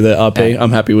people do their RP.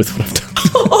 I'm happy with what I've done.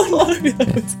 Oh no,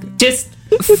 that was good. just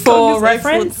Conga's for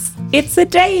reference, it's a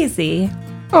daisy.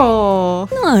 Oh,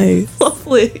 Nice.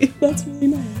 lovely. That's really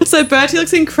nice. So Bertie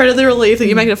looks incredibly relieved that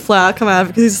you're making a flower come out of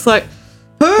it because he's just like,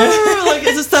 "Oh," like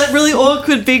it's just that really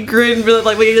awkward big grin, really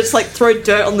like where you just like throw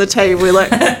dirt on the table. You're like,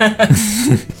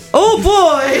 oh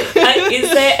boy. Is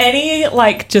there any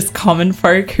like just common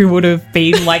folk who would have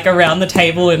been like around the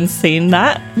table and seen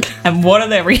that? And what are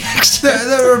their reactions?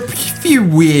 There are a few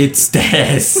weird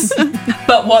stares.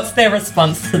 But what's their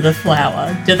response to the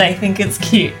flower? Do they think it's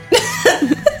cute?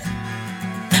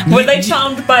 Were they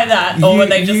charmed by that, or were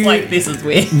they just like, this is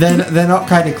weird? They're not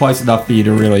kind of close enough for you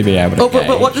to really be able to. Oh, but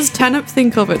gauge. what does Tanip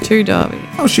think of it too, Darby?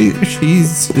 Oh, she's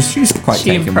quite She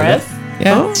taken impressed? with it.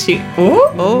 Yeah. She, ooh,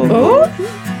 Oh,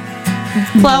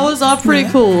 flowers are pretty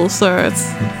cool, so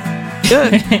it's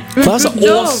good. Flowers are Good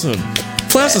job. awesome.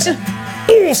 Flowers are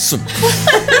awesome.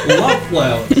 Love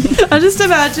flowers. I'm just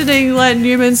imagining like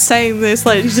Newman saying this,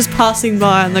 like he's just passing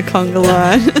by on the conga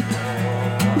line.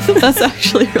 That's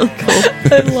actually really cool.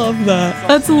 I love that.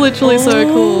 That's literally so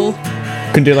cool.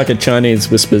 You can do like a Chinese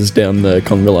whispers down the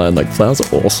conga line, like flowers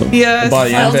are awesome. Yes. And by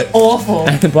the end of smells it, awful.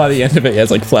 and by the end of it, yeah,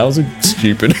 it's like flowers are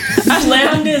stupid.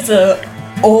 Flounders are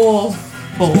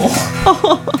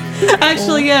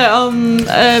Actually,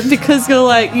 yeah. Because you're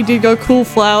like you did your cool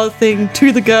flower thing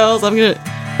to the girls. I'm gonna.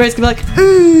 Grace gonna be like,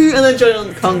 ooh, and then join on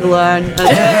the conga line.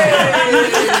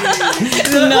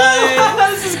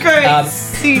 Nice. This is great. Yeah.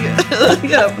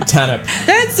 Tanip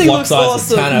Dancing looks locks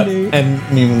eyes awesome. with Tanip, and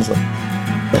Newman's like,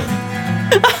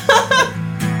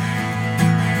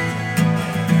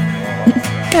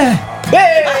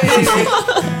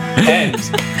 and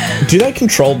do they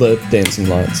control the dancing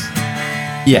lights?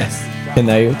 Yes. Can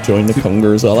they join the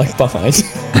conga as well, like behind?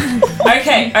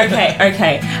 Okay.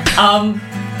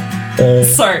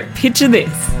 So picture this: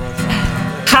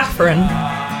 Catherine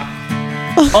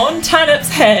on Tanip's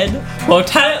head while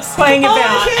Tanip's playing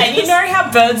about, and you know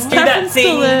how birds do Catherine's that thing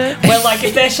still there. where, like,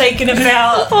 if they're shaking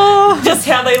about, just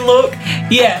how they look.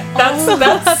 Yeah,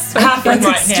 that's Catherine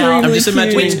right now. I'm just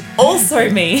imagining. Which also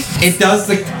means It does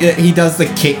the he does the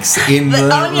kicks in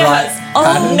the Anya right has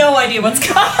pattern. no idea what's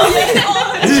going on.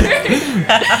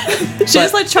 She's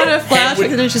just like trying to flash,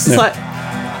 and then she's just like,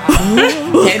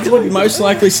 Head would most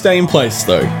likely stay in place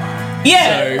though.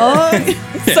 Yeah,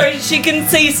 so she can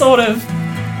see sort of.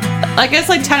 I guess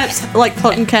like Tanip's like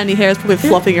cotton candy hair is probably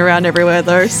flopping around everywhere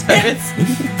though. So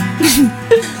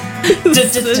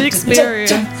it's an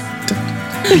experience.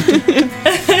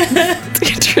 It's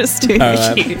interesting. All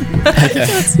right. Okay.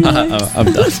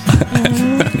 I'm done.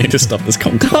 I need to stop this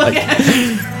conga.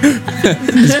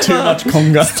 There's too much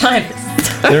conga. Time.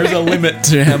 There is a limit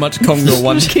to how much conga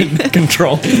one can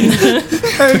control.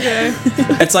 Okay.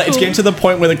 It's like it's getting to the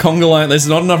point where the conga line there's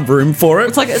not enough room for it.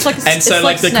 It's like and so it's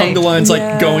like the Snake. conga line's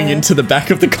like going into the back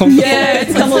of the conga line. Yeah,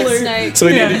 it's Come like along. Snake. So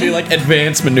we need to do like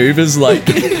advanced maneuvers like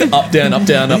up, down, up,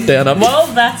 down, up, down, up. Well,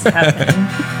 that's happening.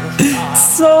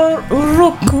 So,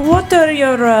 Rook, what are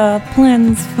your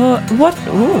plans for what?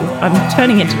 Ooh, I'm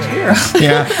turning into Jira.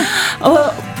 Yeah.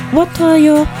 What are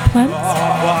your plans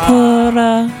for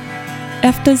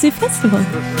after the festival?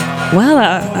 Well,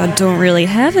 I don't really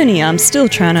have any. I'm still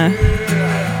trying to.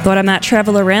 Thought I might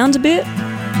travel around a bit.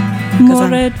 More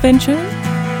I'm- adventure?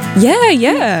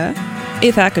 Yeah.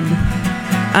 If I could.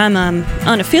 I'm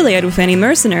unaffiliated with any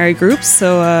mercenary groups,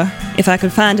 so if I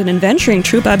could find an adventuring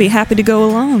troop, I'd be happy to go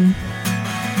along.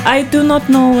 I do not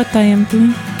know what I am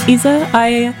doing either.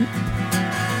 I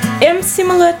am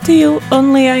similar to you,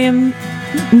 only I am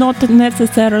not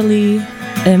necessarily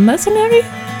a mercenary.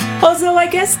 Although I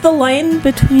guess the line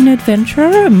between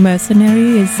adventurer and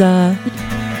mercenary is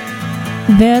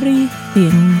very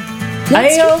thin.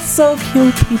 I also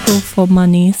kill people for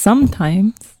money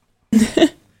sometimes.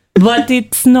 But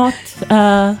it's not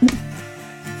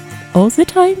all the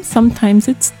time. Sometimes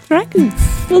it's dragons.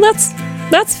 Well, that's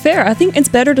fair. I think it's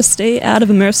better to stay out of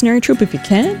a mercenary troop if you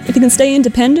can. If you can stay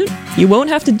independent, you won't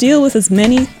have to deal with as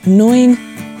many annoying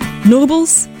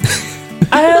nobles.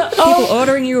 People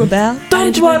ordering you about.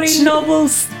 Don't worry,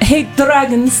 nobles hate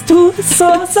dragons too,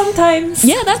 so sometimes.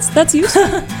 Yeah, that's useful.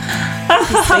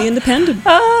 Stay independent.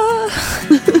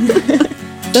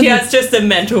 She has just a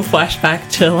mental flashback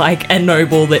to like a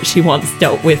noble that she once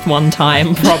dealt with one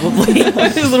time, probably.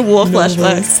 Little war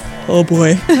flashbacks. Oh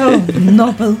boy. Oh,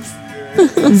 nobles.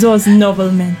 Those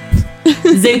noblemen.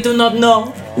 They do not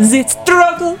know the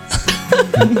struggle.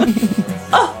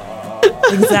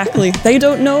 Exactly. They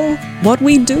don't know what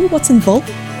we do, what's involved.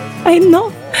 I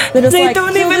know. They're just They like,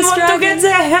 don't "Kill even this want to dragon." get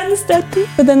their hands dirty.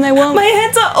 But then they won't. My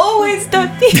hands are always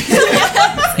dirty.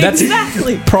 That's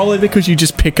probably because you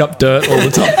just pick up dirt all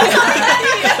the time.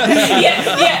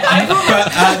 yeah. I will.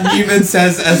 But Newman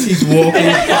says as he's walking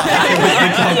with the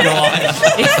conga line.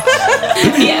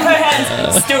 Yeah, her hands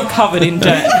still covered in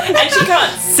dirt, and she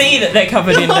can't see that they're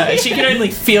covered in dirt. She can only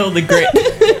feel the grit.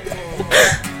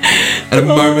 And a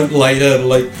moment later,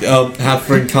 like,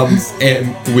 Catherine comes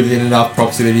in within enough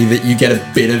proximity that you get a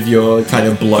bit of your kind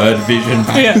of blurred vision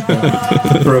back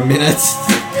for a minute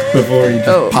before he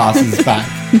just passes back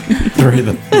through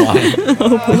the line.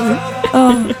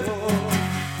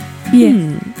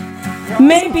 Yeah.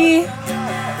 Maybe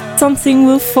something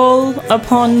will fall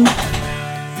upon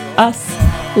us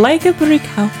like a brick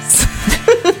house.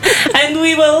 And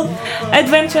we will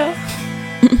adventure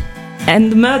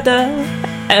and murder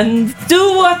and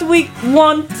do what we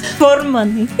want for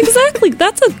money. Exactly.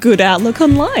 That's a good outlook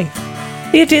on life.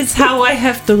 It is how I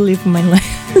have to live my life.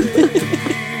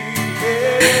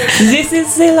 This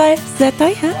is the life that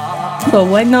I have. So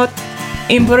why not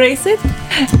embrace it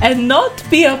and not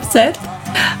be upset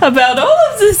about all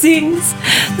of the things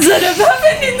that have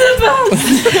happened in the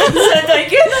past that I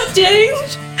cannot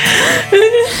change?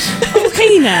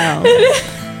 Okay now.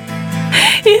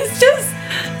 It's just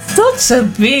such a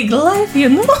big life, you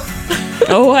know?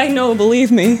 Oh, I know,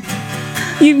 believe me.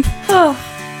 You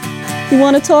You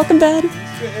want to talk about it?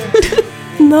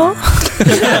 No.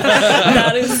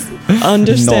 That is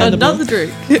understandable. Another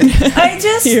drink. I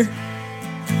just. Here.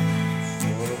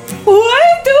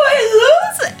 Why do I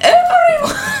lose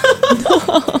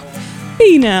everyone?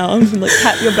 Hey now, I'm gonna like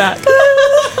pat your back.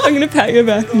 I'm gonna pat your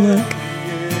back and like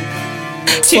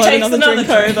She slide takes another drink.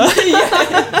 over.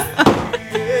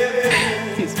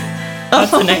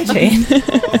 That's an 18.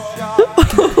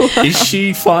 Is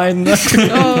she fine? Oh,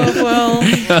 well.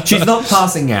 She's not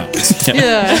passing out.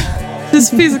 Yeah. She's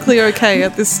physically okay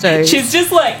at this stage. She's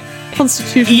just like,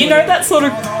 constitutional. you know that sort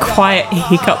of quiet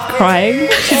hiccup crying?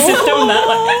 She's just doing that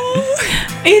like,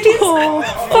 it is fine.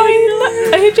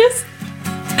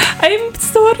 I'm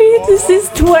sorry, this is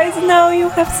twice now you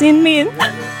have seen me in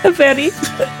a very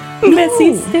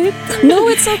messy state. No,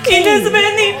 it's okay. It is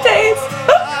many days.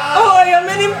 Oh, I am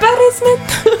an embarrassment.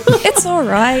 It's all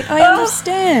right. I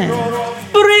understand.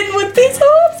 Brain with these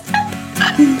hopes.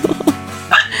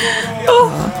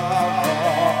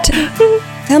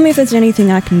 Tell me if there's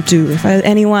anything I can do. If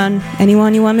anyone you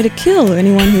want me to kill, or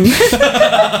anyone who.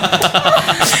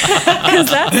 Because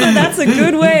that's a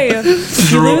good way. Of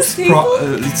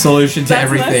Solution to That's my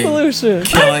everything. solution.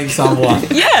 Killing someone.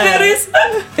 Yeah, There is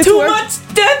It's too worked. much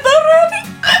death already.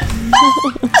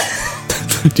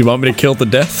 Do you want me to kill the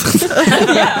death?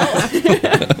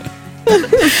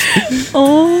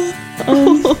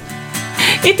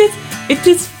 It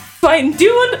is fine. Do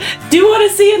you want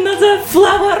to see another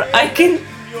flower? I can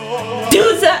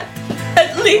do that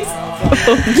at least.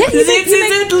 This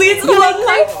is at least you one make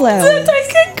life flowers. that I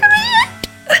can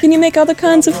create. Can you make other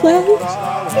kinds of flowers?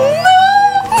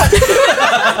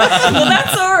 Well,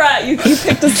 that's all right. You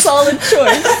picked a solid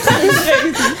choice.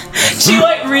 She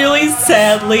like really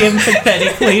sadly and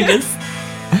pathetically just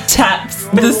taps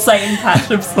the same patch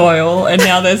of soil, and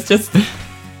now there's just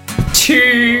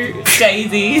 2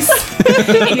 daisies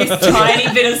in this tiny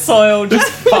bit of soil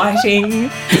just fighting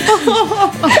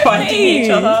each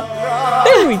other.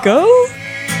 There we go.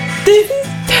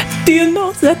 Do you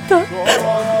know that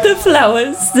the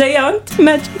flowers, they aren't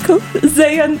magical.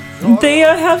 They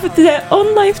have their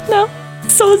own life now,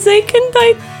 so they can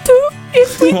die too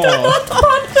if we do not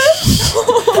part them.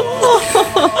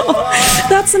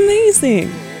 That's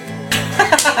amazing.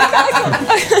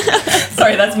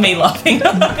 Sorry, that's me laughing. I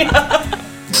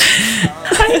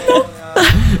know.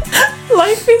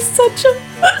 Life is such a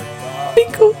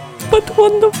fickle but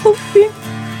wonderful thing.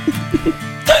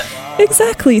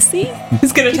 Exactly. See,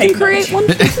 It's gonna take create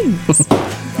wonderful things.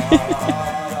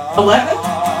 11.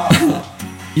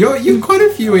 You're quite a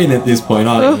few in at this point,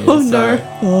 aren't you? Oh, no.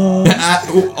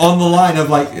 On the line of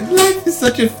like, life is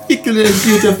such a fickle and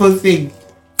beautiful thing.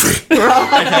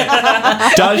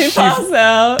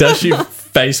 Does she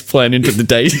face plan into the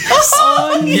daisies?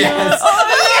 Yes.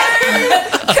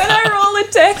 Can I roll a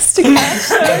dex to catch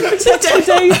the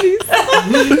daisies?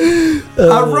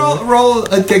 Roll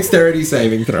a dexterity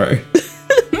saving throw.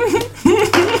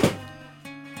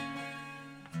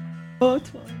 Oh,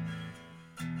 12.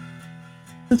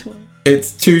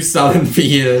 It's too sudden for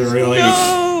you to really.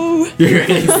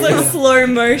 Like slow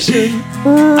motion.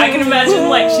 I can imagine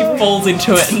like she falls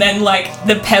into it and then like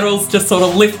the petals just sort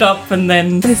of lift up and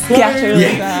then Scatter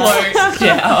like that. float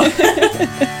down.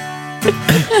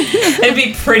 It'd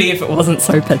be pretty if it wasn't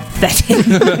so pathetic.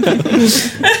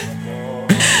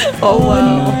 Oh,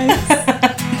 wow.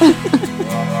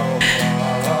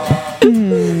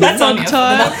 That's on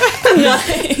Time.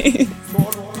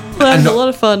 We're having a lot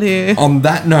of fun here. On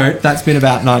that note, that's been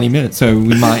about 90 minutes, so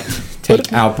we might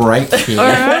take our break here.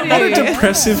 Alrighty.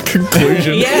 Depressive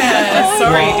conclusion. Yeah,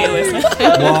 sorry, dear listener.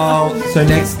 Well, so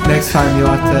next time you'll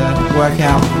have to work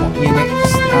out what your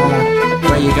next,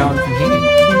 where you're going from here.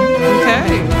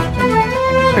 Okay.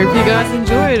 Hope you guys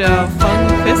enjoyed our fun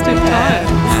festive time.